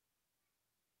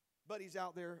 But he's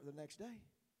out there the next day.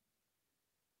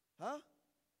 Huh?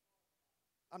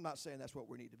 I'm not saying that's what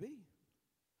we need to be.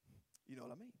 You know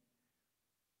what I mean?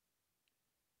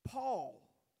 Paul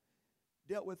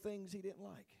dealt with things he didn't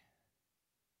like.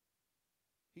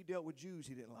 He dealt with Jews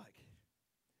he didn't like.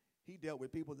 He dealt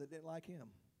with people that didn't like him.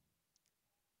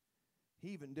 He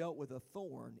even dealt with a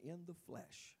thorn in the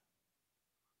flesh.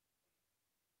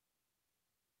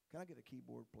 Can I get a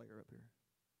keyboard player up here?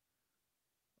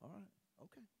 All right,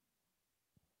 okay.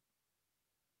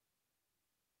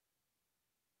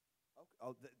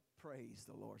 Oh, praise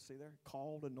the Lord. See there?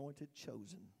 Called, anointed,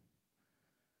 chosen.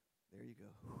 There you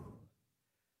go.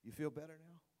 You feel better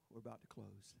now? We're about to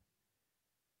close.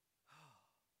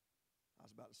 I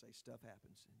was about to say stuff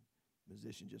happens and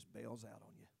musician just bails out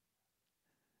on you.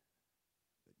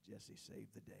 But Jesse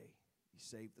saved the day. He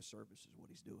saved the service is what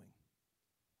he's doing.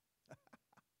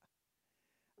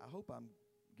 I hope I'm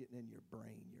getting in your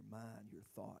brain, your mind, your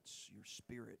thoughts, your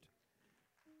spirit.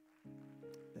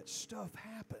 That stuff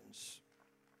happens.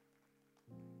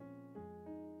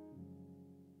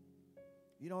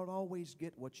 You don't always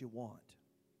get what you want.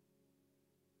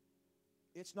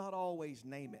 It's not always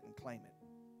name it and claim it.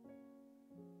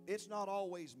 It's not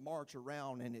always march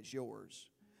around and it's yours.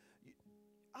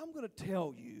 I'm going to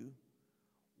tell you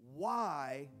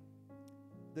why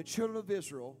the children of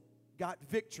Israel got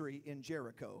victory in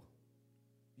Jericho.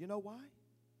 You know why?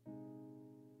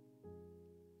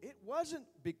 It wasn't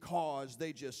because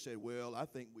they just said, well, I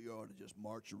think we ought to just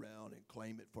march around and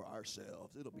claim it for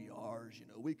ourselves. It'll be ours,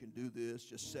 we can do this,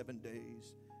 just 7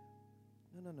 days.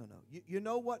 No. You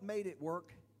know what made it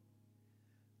work?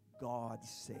 God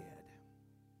said.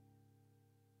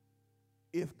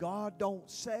 If God don't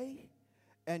say,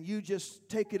 and you just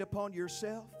take it upon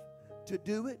yourself to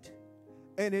do it,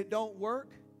 and it don't work,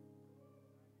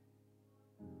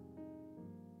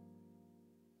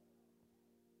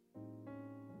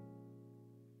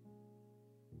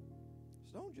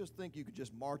 so don't just think you could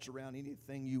just march around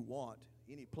anything you want,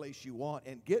 any place you want,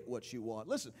 and get what you want.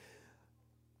 Listen,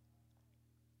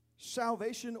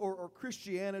 salvation or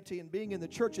Christianity and being in the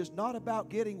church is not about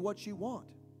getting what you want.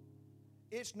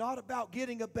 It's not about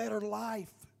getting a better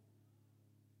life.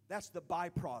 That's the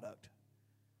byproduct.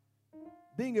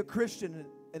 Being a Christian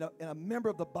and a member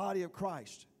of the body of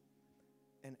Christ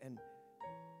and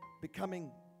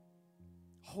becoming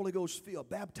Holy Ghost filled,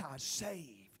 baptized,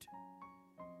 saved,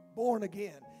 born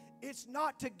again. It's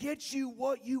not to get you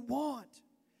what you want.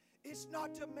 It's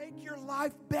not to make your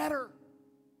life better.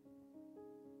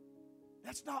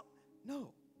 That's not,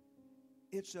 no.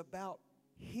 It's about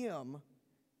Him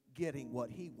getting what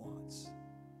He wants,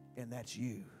 and that's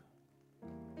you.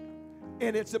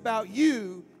 And it's about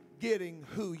you getting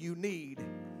who you need,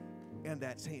 and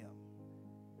that's Him.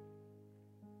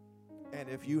 And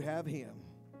if you have Him,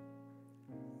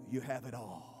 you have it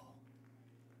all.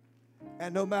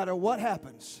 And no matter what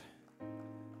happens,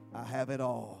 I have it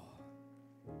all.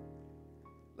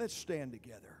 Let's stand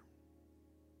together.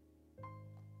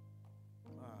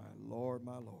 My Lord,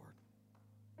 my Lord.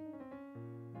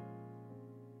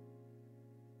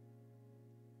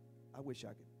 I wish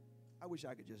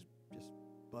I could just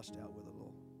bust out with a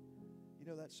little. You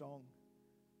know that song?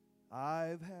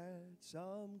 I've had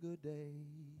some good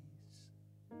days.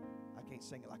 I can't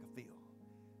sing it like I feel.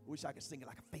 I wish I could sing it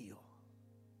like I feel.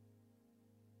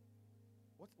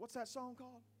 What's that song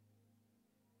called?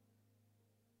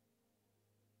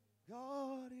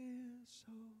 God is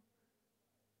so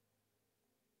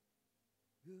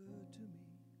good to me.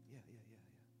 Yeah.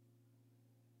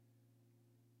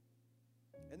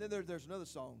 And then there's another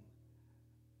song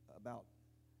about,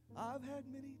 I've had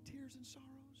many tears and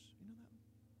sorrows. You know that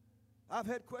one? I've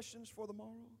had questions for the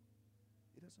morrow.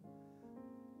 He doesn't.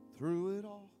 Through it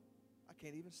all. I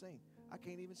can't even sing.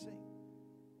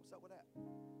 What's up with that?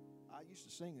 I used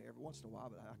to sing every once in a while,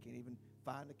 but I can't even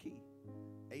find the key.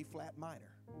 A flat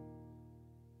minor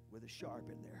with a sharp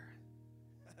in there.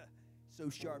 So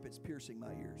sharp it's piercing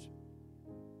my ears.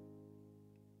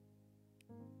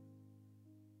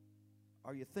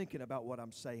 Are you thinking about what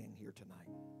I'm saying here tonight?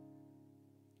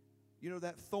 You know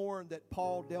that thorn that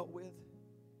Paul dealt with?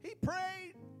 He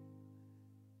prayed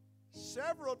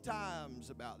several times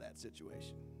about that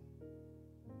situation.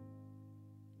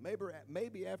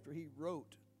 Maybe after he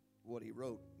wrote what he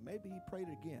wrote, maybe he prayed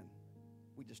again.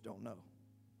 We just don't know.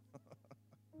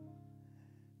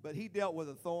 But he dealt with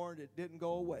a thorn that didn't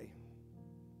go away.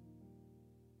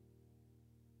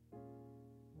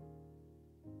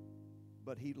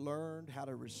 But he learned how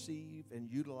to receive and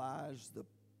utilize the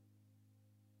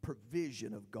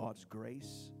provision of God's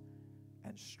grace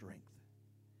and strength.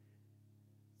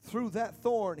 Through that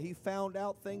thorn, he found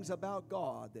out things about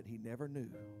God that he never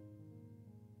knew.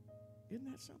 Isn't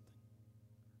that something?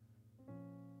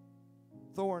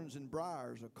 Thorns and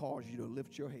briars will cause you to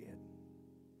lift your head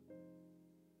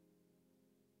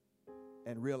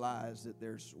and realize that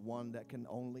there's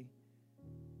only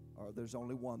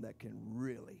one that can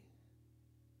really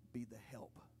be the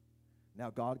help. Now,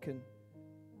 God can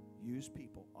use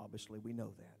people. Obviously, we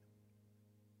know that.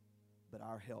 But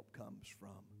our help comes from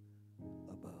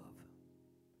above.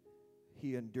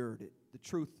 He endured it. The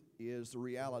truth is, the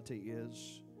reality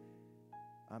is,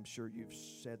 I'm sure you've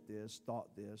said this,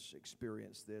 thought this,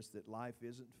 experienced this, that life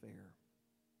isn't fair.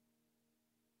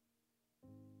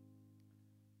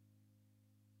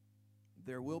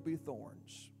 There will be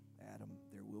thorns, Adam.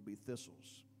 There will be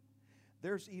thistles.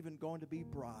 There's even going to be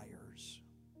briars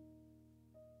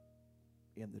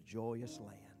in the joyous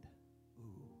land.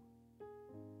 Ooh,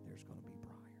 there's going to be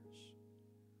briars.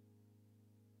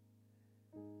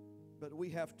 But we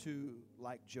have to,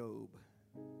 like Job,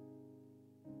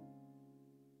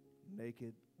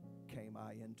 naked came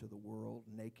I into the world,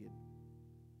 naked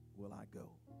will I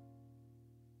go.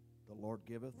 The Lord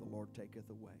giveth, the Lord taketh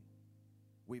away.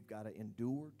 We've got to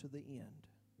endure to the end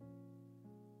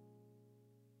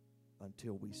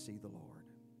until we see the Lord.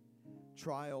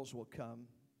 Trials will come,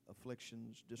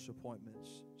 afflictions,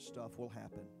 disappointments, stuff will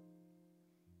happen.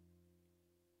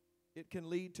 It can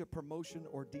lead to promotion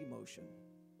or demotion.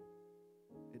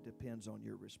 It depends on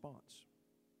your response.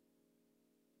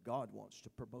 God wants to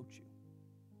promote you.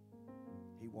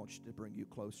 He wants to bring you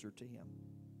closer to Him.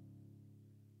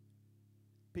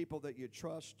 People that you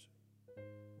trust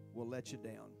will let you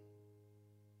down.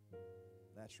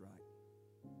 That's right.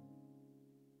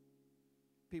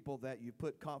 People that you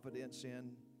put confidence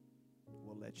in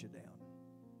will let you down.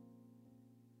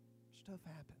 Stuff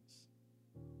happens.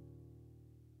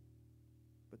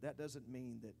 But that doesn't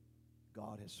mean that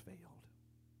God has failed.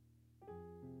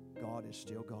 God is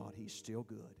still God. He's still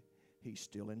good. He's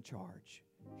still in charge.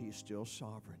 He's still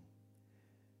sovereign.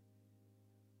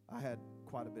 I had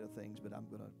quite a bit of things, but I'm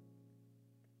going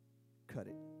to cut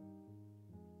it.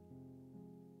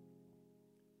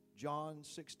 John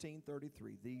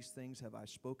 16:33, these things have I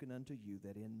spoken unto you,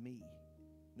 that in me.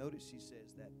 Notice he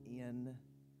says that in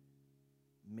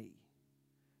me.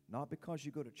 Not because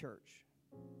you go to church.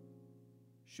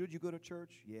 Should you go to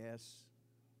church? Yes.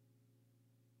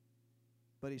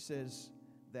 But he says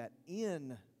that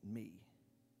in me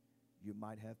you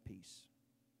might have peace.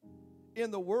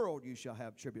 In the world you shall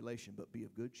have tribulation, but be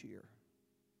of good cheer.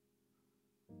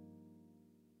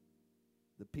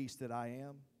 The peace that I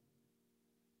am,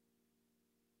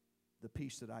 the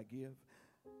peace that I give,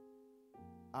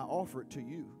 I offer it to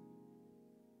you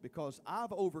because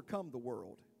I've overcome the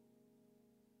world.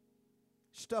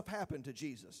 Stuff happened to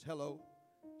Jesus. Hello?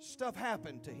 Stuff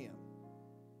happened to him.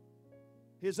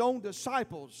 His own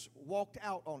disciples walked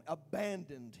out on,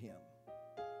 abandoned him.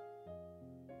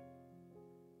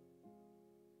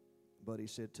 But he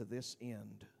said, to this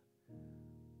end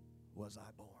was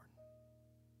I born.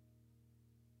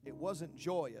 It wasn't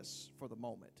joyous for the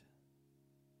moment.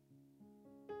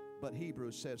 But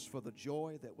Hebrews says, for the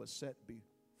joy that was set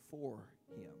before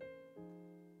him,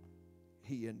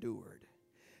 he endured.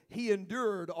 He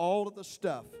endured all of the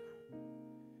stuff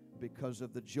because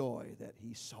of the joy that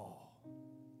he saw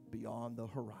beyond the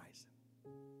horizon.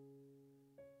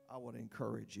 I want to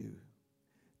encourage you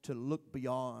to look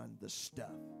beyond the stuff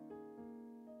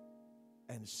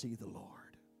and see the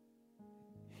Lord.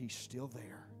 He's still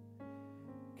there.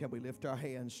 Can we lift our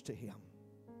hands to him?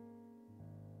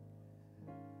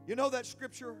 You know that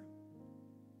scripture?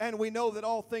 And we know that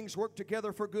all things work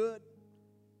together for good.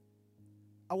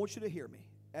 I want you to hear me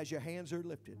as your hands are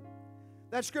lifted.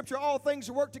 That scripture, all things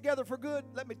work together for good.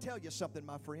 Let me tell you something,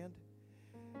 my friend.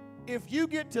 If you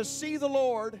get to see the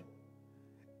Lord,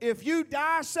 if you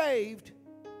die saved,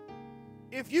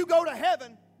 if you go to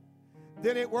heaven,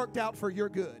 then it worked out for your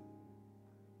good.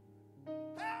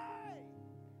 Hey!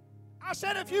 I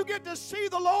said if you get to see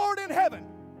the Lord in heaven,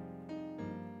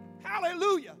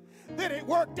 hallelujah, then it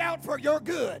worked out for your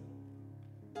good.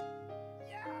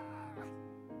 Yeah.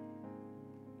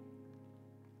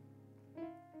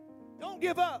 Don't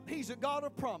give up. He's a God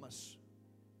of promise.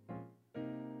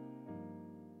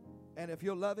 And if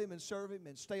you'll love him and serve him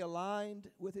and stay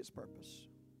aligned with his purpose,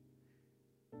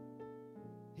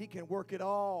 he can work it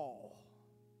all,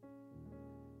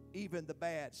 even the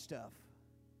bad stuff,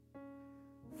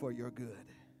 for your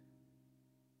good.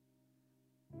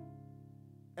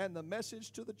 And the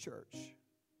message to the church,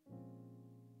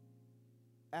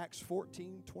 Acts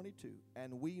 14:22,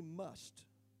 and we must,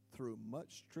 through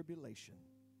much tribulation,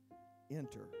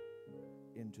 enter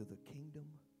into the kingdom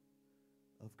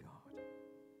of God.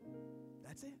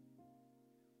 That's it.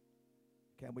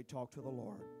 Can we talk to the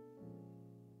Lord?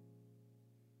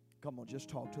 Come on, just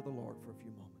talk to the Lord for a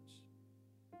few moments.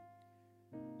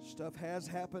 Stuff has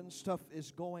happened. Stuff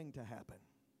is going to happen.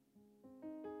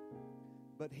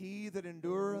 But he that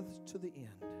endureth to the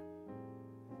end.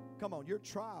 Come on, your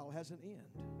trial has an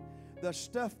end. The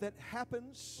stuff that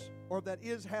happens or that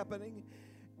is happening,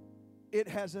 it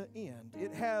has an end.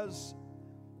 It has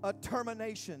a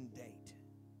termination date.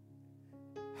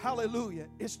 Hallelujah.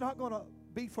 It's not going to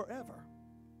be forever.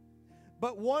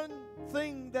 But one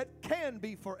thing that can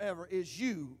be forever is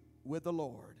you with the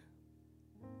Lord.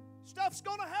 Stuff's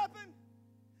going to happen.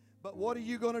 But what are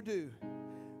you going to do?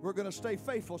 We're going to stay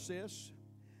faithful, sis.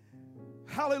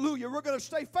 Hallelujah. We're going to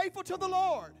stay faithful to the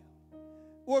Lord.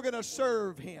 We're going to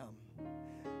serve him.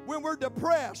 When we're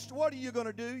depressed, what are you going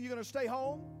to do? You're going to stay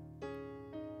home?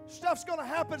 Stuff's going to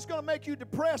happen. It's going to make you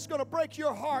depressed. It's going to break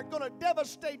your heart. Going to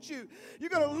devastate you. You're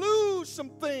going to lose some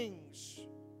things.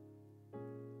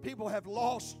 People have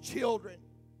lost children.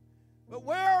 But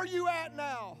where are you at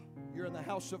now? You're in the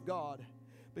house of God,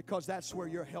 because that's where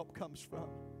your help comes from.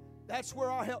 That's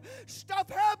where our help. Stuff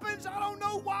happens. I don't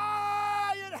know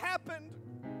why it happened.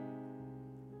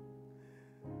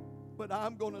 But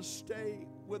I'm going to stay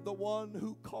with the one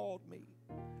who called me,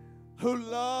 who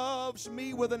loves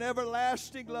me with an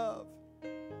everlasting love.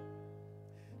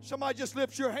 Somebody just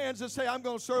lift your hands and say, I'm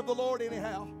going to serve the Lord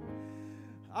anyhow.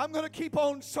 I'm going to keep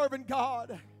on serving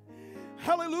God.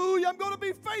 Hallelujah. I'm going to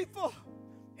be faithful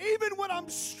even when I'm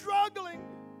struggling.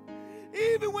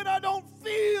 Even when I don't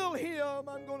feel him,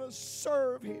 I'm going to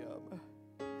serve him.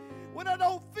 When I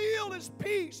don't feel his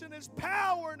peace and his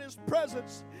power and his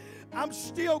presence, I'm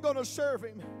still going to serve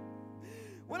him.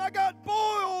 When I got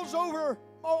boils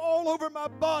all over my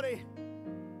body,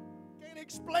 can't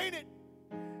explain it,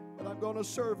 but I'm going to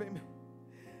serve him.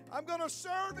 I'm going to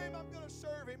serve him. I'm going to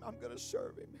serve him. I'm going to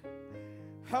serve him.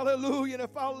 Hallelujah. And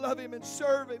if I'll love him and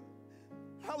serve him,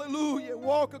 hallelujah,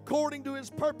 walk according to his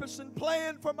purpose and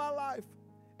plan for my life,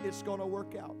 it's going to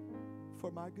work out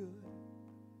for my good.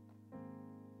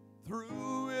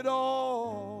 Through it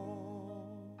all,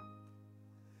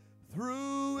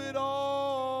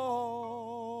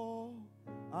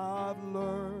 I've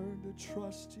learned to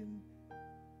trust in.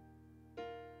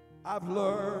 I've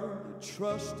learned to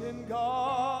trust in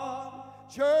God.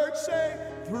 Church, say,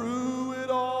 through it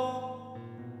all.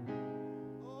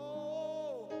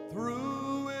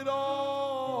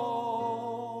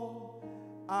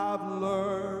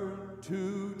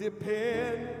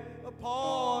 depend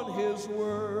upon His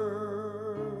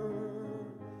word.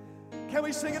 Can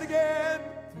we sing it again?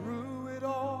 Through it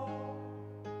all,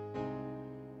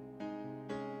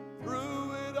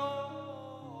 through it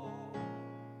all,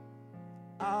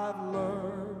 I've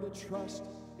learned to trust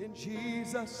in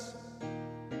Jesus.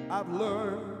 I've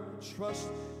learned to trust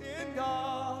in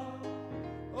God.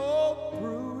 Oh,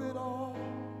 through it all.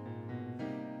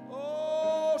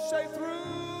 Oh, say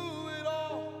through it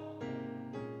all,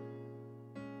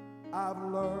 I've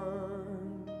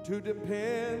learned to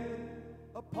depend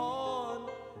upon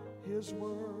His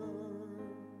word.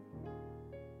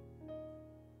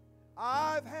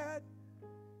 I've had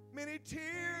many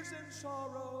tears and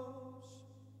sorrows.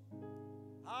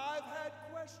 I've had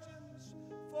questions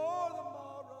for the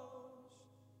morrows.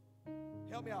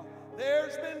 Help me out.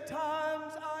 There's been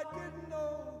times I didn't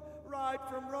know right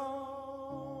from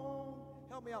wrong.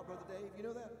 Help me out, Brother Dave. You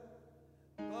know that?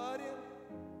 But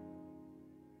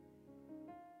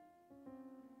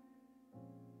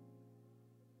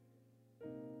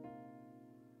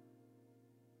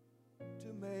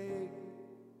to make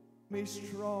me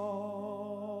strong.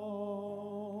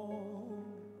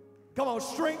 Come on,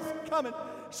 strength coming.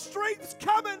 Strength's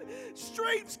coming.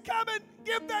 Strength's coming.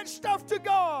 Give that stuff to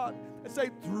God and say,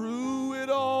 through it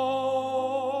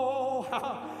all.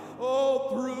 Oh,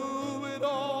 through it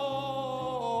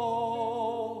all,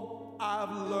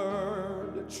 I've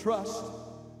learned to trust.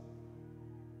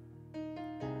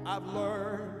 I've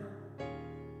learned.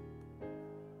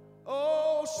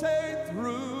 Oh, say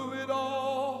through it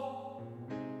all.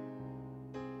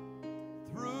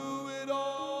 Through it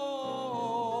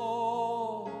all,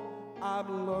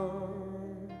 I'm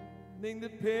learning to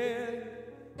depend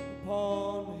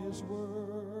upon His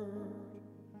word.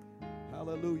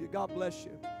 Hallelujah. God bless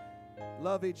you.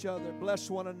 Love each other. Bless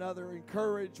one another.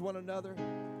 Encourage one another.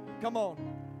 Come on.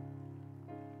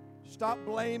 Stop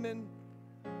blaming.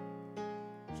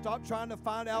 Stop trying to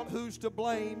find out who's to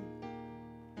blame.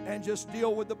 And just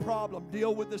deal with the problem.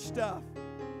 Deal with the stuff.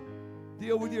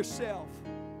 Deal with yourself.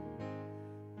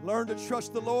 Learn to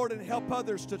trust the Lord and help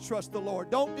others to trust the Lord.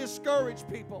 Don't discourage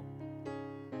people.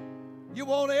 You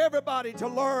want everybody to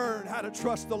learn how to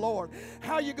trust the Lord.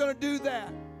 How are you going to do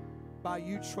that? By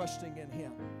you trusting in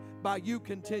Him. By you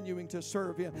continuing to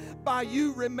serve Him. By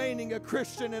you remaining a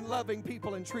Christian and loving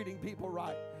people and treating people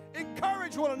right.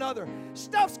 Encourage one another.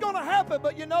 Stuff's going to happen,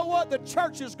 but you know what? The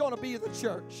church is going to be the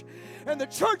church. And the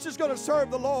church is going to serve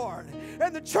the Lord.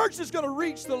 And the church is going to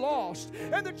reach the lost.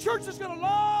 And the church is going to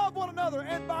love one another.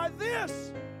 And by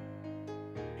this,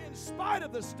 in spite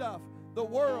of the stuff, the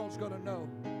world's going to know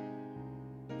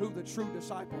who the true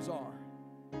disciples are.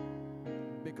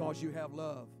 Because you have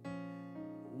love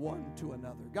one to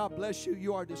another. God bless you.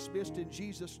 You are dismissed in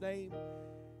Jesus' name.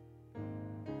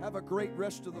 Have a great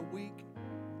rest of the week.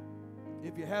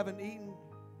 If you haven't eaten,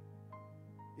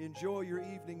 enjoy your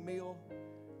evening meal.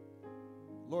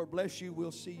 Lord bless you.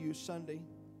 We'll see you Sunday.